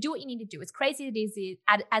has it. So do what you need to do. As crazy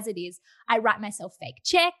as it is, I write myself fake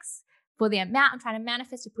checks for the amount I'm trying to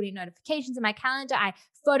manifest, to put in notifications in my calendar. I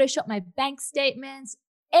Photoshop my bank statements,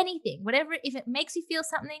 anything, whatever. If it makes you feel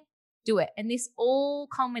something, do it. And this all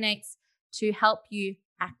culminates to help you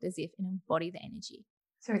act as if and embody the energy.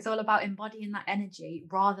 So it's all about embodying that energy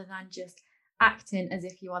rather than just acting as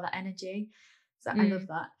if you are that energy. So I love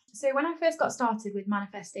that. So when I first got started with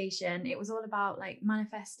manifestation, it was all about like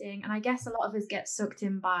manifesting. And I guess a lot of us get sucked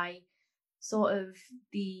in by sort of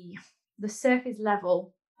the surface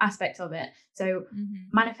level aspect of it. So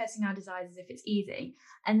manifesting our desires as if it's easy.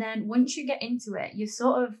 And then once you get into it, you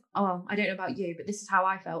sort of, oh, I don't know about you, but this is how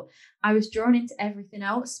I felt. I was drawn into everything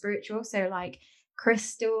else spiritual. So like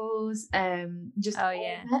crystals, just oh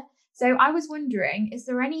yeah. So I was wondering, is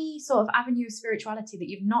there any sort of avenue of spirituality that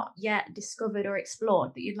you've not yet discovered or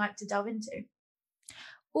explored that you'd like to delve into?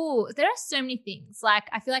 Oh, there are so many things. Like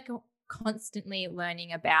I feel like I'm constantly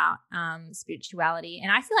learning about spirituality,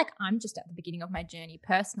 and I feel like I'm just at the beginning of my journey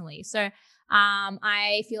personally. So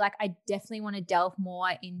I feel like I definitely want to delve more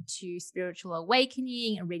into spiritual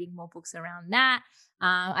awakening and reading more books around that.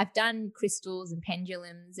 I've done crystals and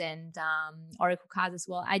pendulums and oracle cards as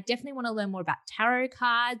well. I definitely want to learn more about tarot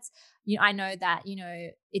cards. I know that,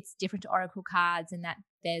 it's different to oracle cards and that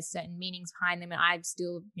there's certain meanings behind them. And I've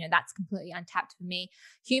still, that's completely untapped for me.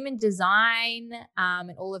 Human design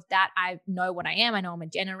and all of that. I know what I am. I know I'm a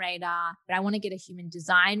generator, but I want to get a human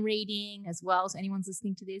design reading as well. So anyone's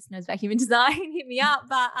listening to this knows about human design, hit me up.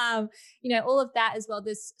 But, all of that as well.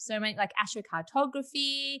 There's so many like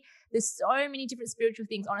astrocartography. There's so many different spiritual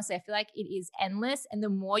things. Honestly, I feel like it is endless. And the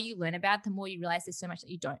more you learn about it, the more you realize there's so much that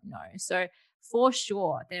you don't know. So for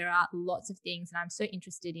sure, there are lots of things that I'm so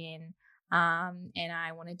interested in and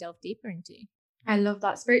I want to delve deeper into. I love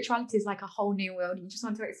that. Spirituality is like a whole new world. You just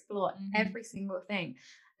want to explore every single thing.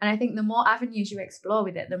 And I think the more avenues you explore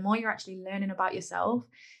with it, the more you're actually learning about yourself.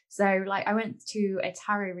 So like I went to a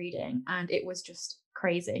tarot reading and it was just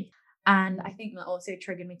crazy. And I think that also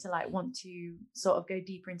triggered me to like want to sort of go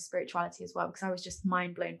deeper into spirituality as well, because I was just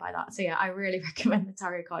mind blown by that. So yeah, I really recommend the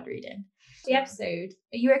tarot card reading. The episode,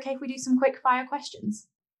 are you okay if we do some quick fire questions?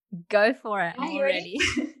 Go for it. Are you ready?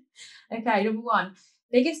 Okay, number one,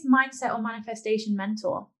 biggest mindset or manifestation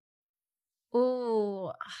mentor?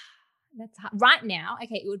 Oh, that's hard. Right now,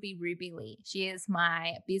 okay, it would be Ruby Lee. She is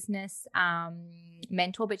my business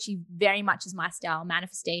mentor, but she very much is my style,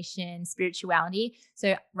 manifestation, spirituality.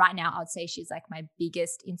 So right now, I would say she's like my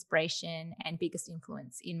biggest inspiration and biggest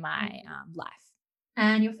influence in my life.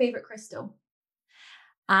 And your favorite crystal?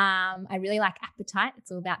 I really like Apatite. It's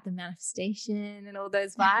all about the manifestation and all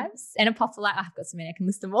those vibes. And Apophyllite, I've got so many, I can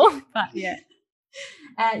list them all. But yeah.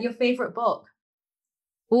 Your favorite book?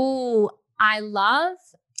 Oh, I love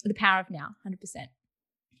The Power of Now, 100%.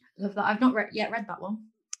 Love that. I've not yet read that one.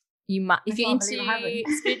 You must, if you're into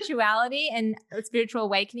spirituality and spiritual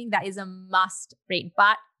awakening, that is a must read.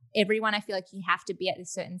 But everyone, I feel like you have to be at a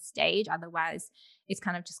certain stage. Otherwise, it's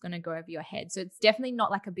kind of just going to go over your head. So it's definitely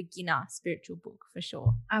not like a beginner spiritual book for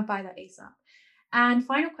sure. I'll buy that ASAP. And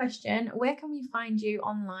final question, where can we find you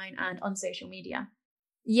online and on social media?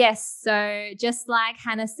 Yes. So just like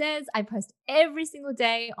Hannah says, I post every single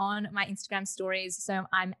day on my Instagram stories. So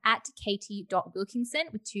I'm at katie.wilkinson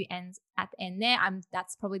with two N's at the end there.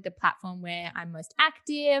 That's probably the platform where I'm most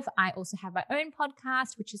active. I also have my own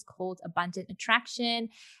podcast, which is called Abundant Attraction.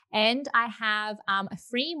 And I have a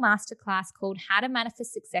free masterclass called How to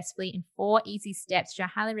Manifest Successfully in 4 Easy Steps, which I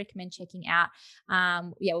highly recommend checking out.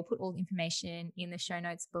 We'll put all the information in the show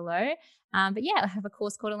notes below. But yeah, I have a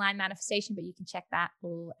course called Aligned Manifestation, but you can check that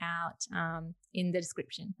all out in the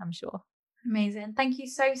description, I'm sure. Amazing. Thank you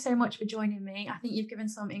so, so much for joining me. I think you've given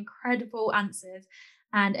some incredible answers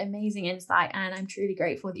and amazing insight, and I'm truly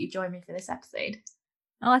grateful that you joined me for this episode.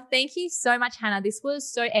 Oh, thank you so much, Hannah. This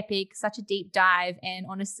was so epic, such a deep dive. And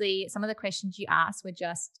honestly, some of the questions you asked were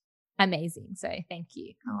just amazing. So thank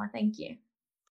you. Oh, thank you.